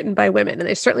written by women, and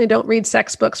they certainly don't read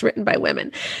sex books written by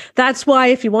women. That's why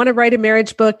if you want to write a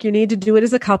marriage book, you need to do it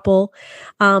as a couple,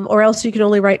 or else you can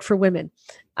only write for women.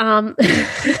 And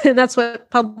that's what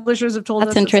publishers have told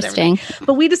us. That's interesting.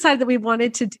 But we decided that we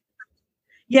wanted to do.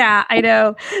 Yeah, I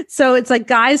know. So it's like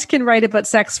guys can write about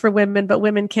sex for women, but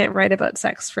women can't write about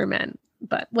sex for men.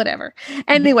 But whatever.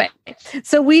 Anyway,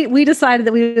 so we decided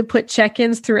that we would put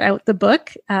check-ins throughout the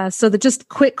book. So that just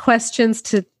quick questions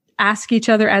to ask each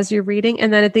other as you're reading.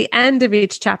 And then at the end of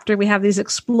each chapter, we have these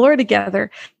explore together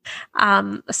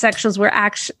sections where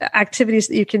activities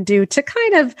that you can do to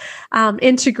kind of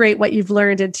integrate what you've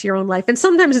learned into your own life. And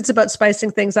sometimes it's about spicing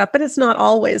things up, but it's not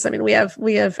always. I mean, we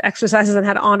have exercises on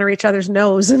how to honor each other's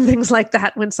no's and things like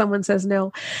that when someone says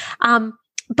no.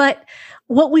 But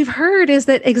what we've heard is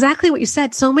that exactly what you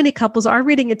said, so many couples are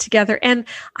reading it together. And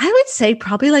I would say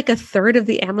probably like a third of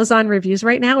the Amazon reviews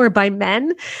right now are by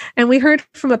men. And we heard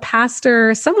from a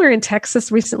pastor somewhere in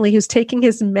Texas recently who's taking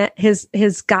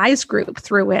his guys group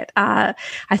through it. I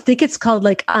think it's called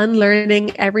like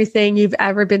Unlearning Everything You've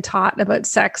Ever Been Taught About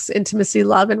Sex, Intimacy,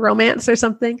 Love, and Romance or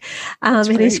something.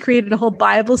 And he's created a whole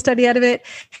Bible study out of it.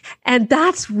 And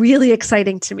that's really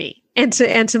exciting to me. And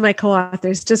to my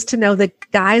co-authors, just to know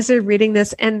that guys are reading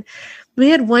this. And we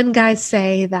had one guy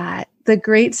say that the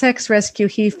Great Sex Rescue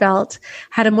he felt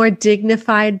had a more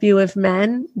dignified view of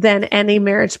men than any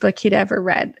marriage book he'd ever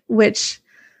read, which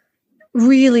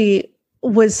really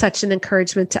was such an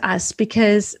encouragement to us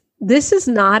because this is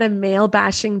not a male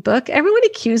bashing book. Everyone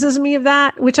accuses me of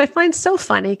that, which I find so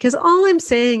funny because all I'm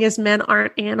saying is men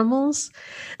aren't animals,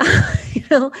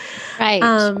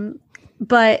 Right.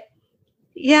 But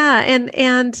yeah,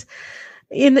 and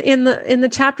in the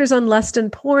chapters on lust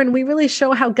and porn, we really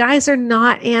show how guys are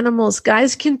not animals.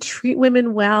 Guys can treat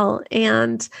women well,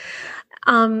 and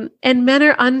men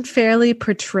are unfairly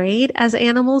portrayed as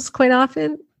animals quite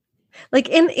often. Like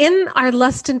in our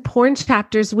lust and porn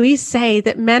chapters, we say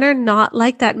that men are not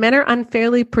like that. Men are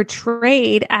unfairly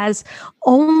portrayed as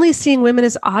only seeing women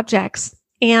as objects,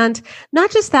 and not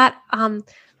just that.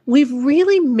 We've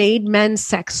really made men's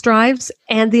sex drives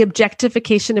and the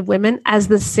objectification of women as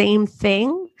the same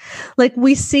thing. Like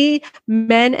we see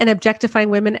men and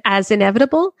objectifying women as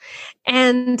inevitable.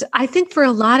 And I think for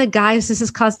a lot of guys, this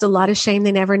has caused a lot of shame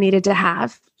they never needed to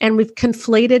have. And we've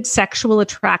conflated sexual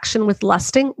attraction with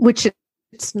lusting, which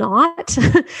it's not.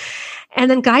 And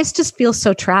then guys just feel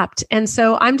so trapped. And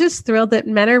so I'm just thrilled that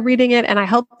men are reading it. And I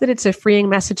hope that it's a freeing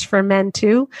message for men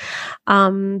too.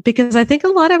 Because I think a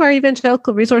lot of our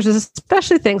evangelical resources,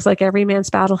 especially things like Every Man's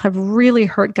Battle, have really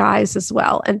hurt guys as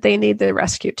well. And they need the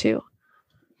rescue too.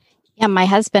 Yeah, my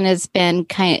husband has been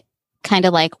kind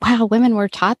of like, wow, women were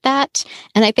taught that.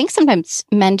 And I think sometimes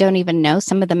men don't even know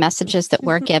some of the messages that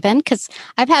we're given. Because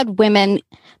I've had women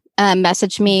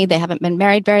message me, they haven't been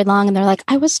married very long, and they're like,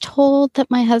 I was told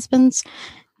that my husband's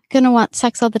going to want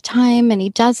sex all the time and he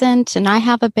doesn't, and I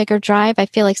have a bigger drive. I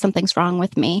feel like something's wrong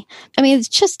with me. I mean, it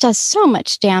just does so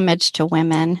much damage to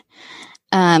women.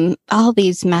 All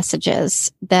these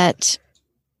messages that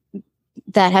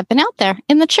have been out there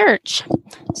in the church.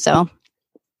 So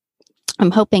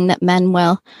I'm hoping that men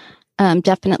will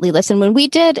definitely listen. When we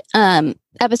did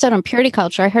episode on purity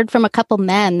culture, I heard from a couple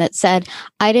men that said,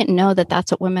 I didn't know that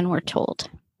that's what women were told.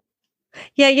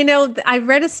 Yeah, I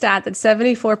read a stat that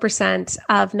 74%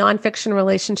 of nonfiction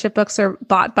relationship books are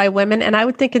bought by women. And I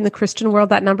would think in the Christian world,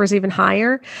 that number is even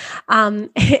higher.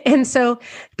 And so,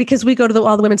 because we go to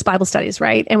all the women's Bible studies,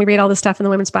 right? And we read all the stuff in the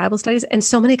women's Bible studies. And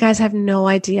so many guys have no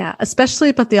idea, especially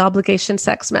about the obligation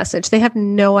sex message. They have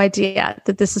no idea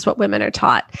that this is what women are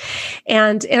taught.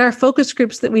 And in our focus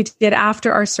groups that we did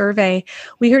after our survey,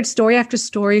 we heard story after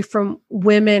story from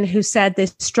women who said they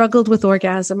struggled with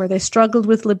orgasm or they struggled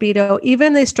with libido,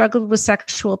 even they struggled with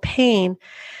sexual pain.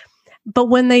 But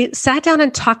when they sat down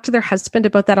and talked to their husband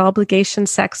about that obligation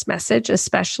sex message,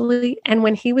 especially, and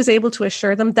when he was able to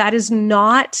assure them, that is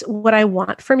not what I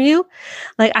want from you.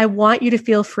 Like, I want you to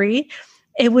feel free.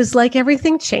 It was like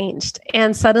everything changed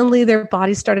and suddenly their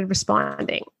bodies started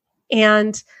responding.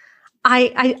 And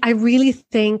I really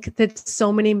think that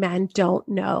so many men don't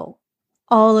know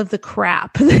all of the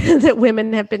crap that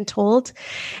women have been told.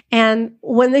 And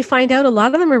when they find out, a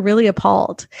lot of them are really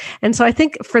appalled. And so I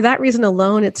think for that reason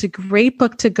alone, it's a great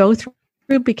book to go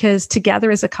through because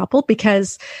together as a couple,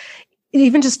 because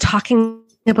even just talking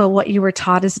about what you were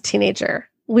taught as a teenager,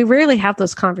 we rarely have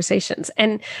those conversations.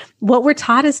 And what we're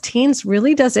taught as teens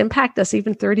really does impact us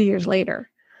even 30 years later.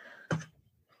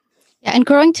 Yeah, and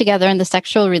growing together in the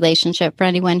sexual relationship for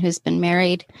anyone who's been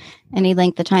married any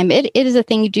length of time, it is a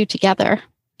thing you do together.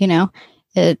 You know,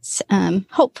 it's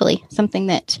hopefully something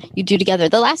that you do together.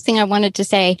 The last thing I wanted to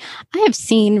say, I have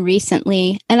seen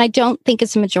recently, and I don't think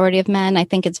it's a majority of men, I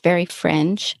think it's very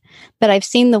fringe, but I've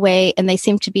seen the way, and they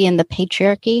seem to be in the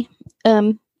patriarchy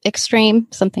extreme,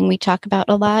 something we talk about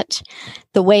a lot,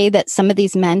 the way that some of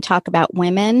these men talk about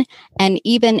women and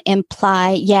even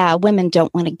imply, yeah, women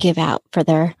don't want to give out for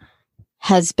their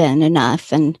husband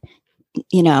enough, and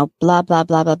you know, blah blah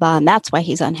blah blah blah, and that's why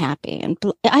he's unhappy, and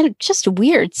just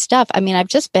weird stuff. I mean, I've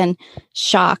just been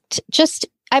shocked.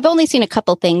 I've only seen a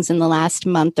couple things in the last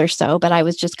month or so, but I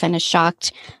was just kind of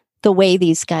shocked the way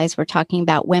these guys were talking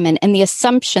about women and the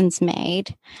assumptions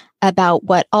made about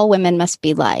what all women must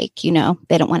be like. You know,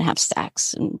 they don't want to have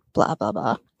sex and blah blah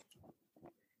blah.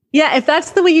 Yeah, if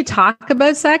that's the way you talk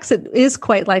about sex, it is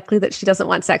quite likely that she doesn't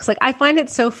want sex. Like, I find it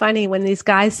so funny when these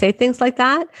guys say things like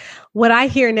that. What I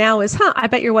hear now is, I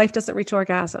bet your wife doesn't reach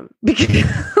orgasm. Because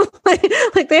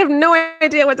like they have no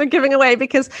idea what they're giving away.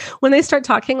 Because when they start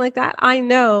talking like that, I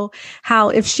know how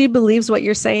if she believes what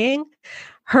you're saying,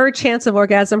 her chance of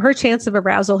orgasm, her chance of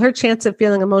arousal, her chance of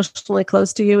feeling emotionally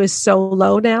close to you is so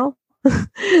low now.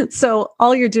 So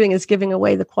all you're doing is giving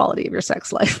away the quality of your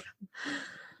sex life.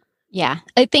 Yeah,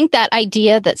 I think that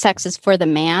idea that sex is for the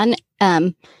man,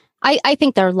 I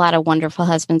think there are a lot of wonderful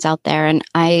husbands out there, and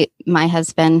my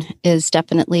husband is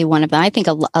definitely one of them. I think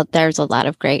there's a lot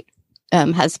of great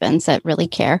husbands that really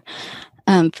care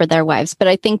for their wives, but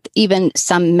I think even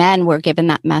some men were given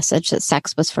that message that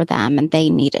sex was for them and they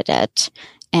needed it,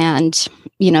 and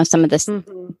you know, some of this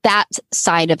that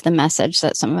side of the message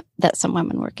that some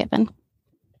women were given.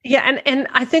 Yeah, and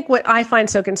I think what I find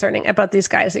so concerning about these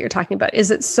guys that you're talking about is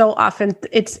that so often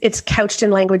it's couched in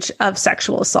language of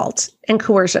sexual assault and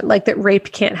coercion, like that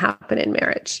rape can't happen in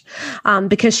marriage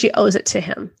because she owes it to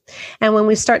him. And when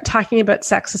we start talking about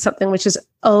sex as something which is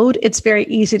owed, it's very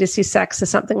easy to see sex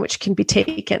as something which can be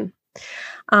taken.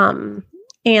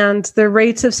 And the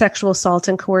rates of sexual assault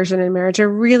and coercion in marriage are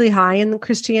really high in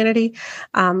Christianity.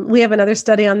 We have another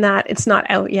study on that. It's not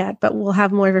out yet, but we'll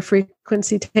have more of a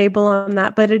frequency table on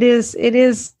that. But it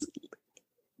is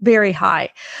very high.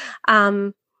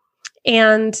 And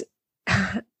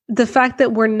the fact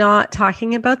that we're not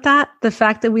talking about that, the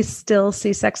fact that we still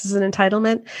see sex as an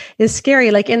entitlement is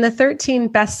scary. Like in the 13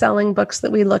 best-selling books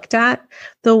that we looked at,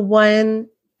 the one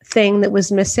thing that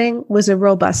was missing was a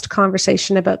robust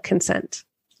conversation about consent.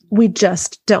 We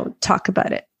just don't talk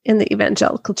about it in the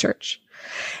evangelical church.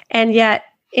 And yet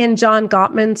in John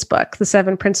Gottman's book, The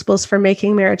 7 Principles for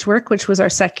Making Marriage Work, which was our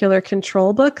secular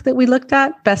control book that we looked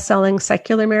at, best-selling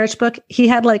secular marriage book, he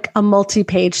had like a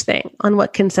multi-page thing on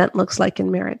what consent looks like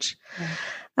in marriage.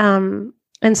 And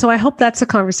so I hope that's a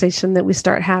conversation that we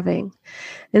start having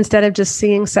instead of just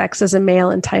seeing sex as a male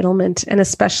entitlement, and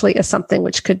especially as something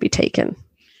which could be taken.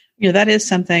 Yeah, that is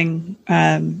something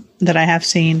that I have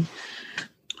seen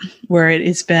where it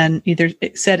has been either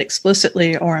said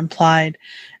explicitly or implied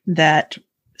that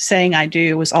saying I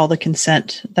do was all the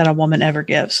consent that a woman ever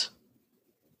gives.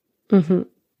 Mm-hmm.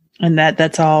 And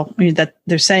that's all, that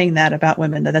they're saying that about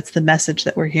women, that's the message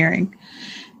that we're hearing,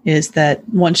 is that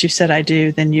once you've said I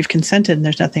do, then you've consented and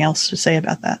there's nothing else to say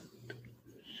about that.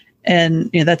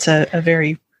 And that's a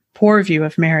very poor view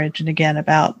of marriage. And again,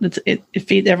 about it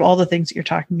feeds all the things that you're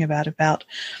talking about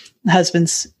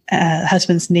husband's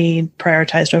need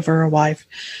prioritized over a wife,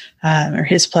 or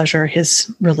his pleasure,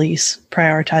 his release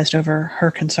prioritized over her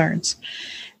concerns.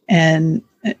 And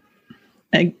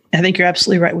I think you're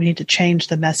absolutely right. We need to change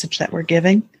the message that we're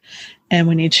giving, and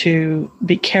we need to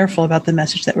be careful about the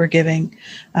message that we're giving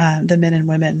the men and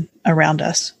women around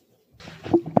us.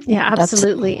 Yeah,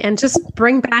 absolutely. And just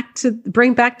bring back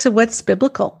to what's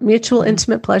biblical: mutual,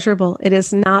 intimate, pleasurable. It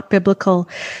is not biblical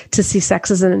to see sex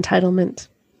as an entitlement.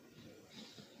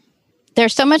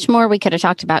 There's so much more we could have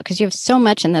talked about because you have so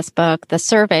much in this book. The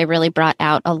survey really brought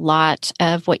out a lot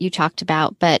of what you talked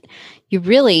about, but you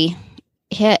really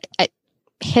hit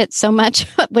so much,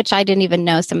 which I didn't even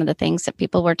know some of the things that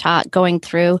people were taught going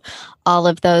through all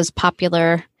of those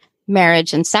popular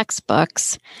marriage and sex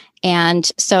books. And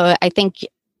so I think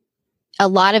a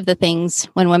lot of the things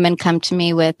when women come to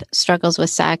me with struggles with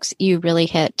sex, you really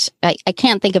hit. I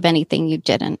can't think of anything you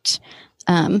didn't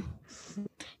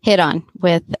hit on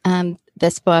with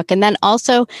this book. And then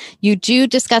also you do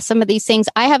discuss some of these things.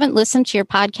 I haven't listened to your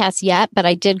podcast yet, but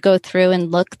I did go through and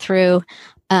look through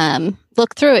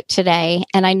it today.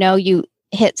 And I know you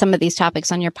hit some of these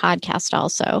topics on your podcast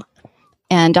also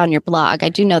and on your blog. I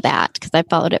do know that because I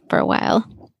followed it for a while.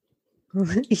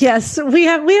 Yes, we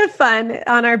have fun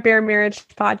on our Bare Marriage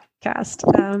podcast.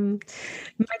 podcast.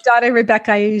 My daughter,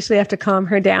 Rebecca, I usually have to calm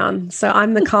her down. So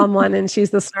I'm the calm one and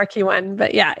she's the snarky one.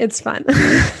 But yeah, it's fun.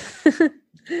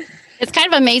 It's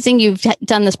kind of amazing you've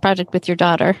done this project with your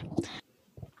daughter.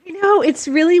 I know, it's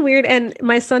really weird. And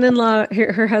my son-in-law,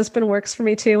 her husband works for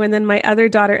me too. And then my other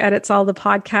daughter edits all the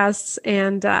podcasts.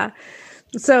 And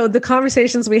so the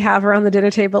conversations we have around the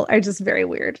dinner table are just very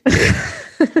weird.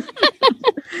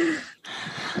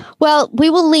 Well, we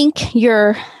will link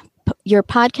your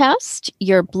podcast,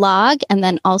 your blog, and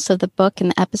then also the book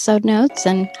and the episode notes,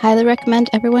 and highly recommend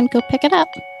everyone go pick it up.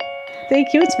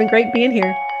 Thank you. It's been great being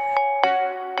here.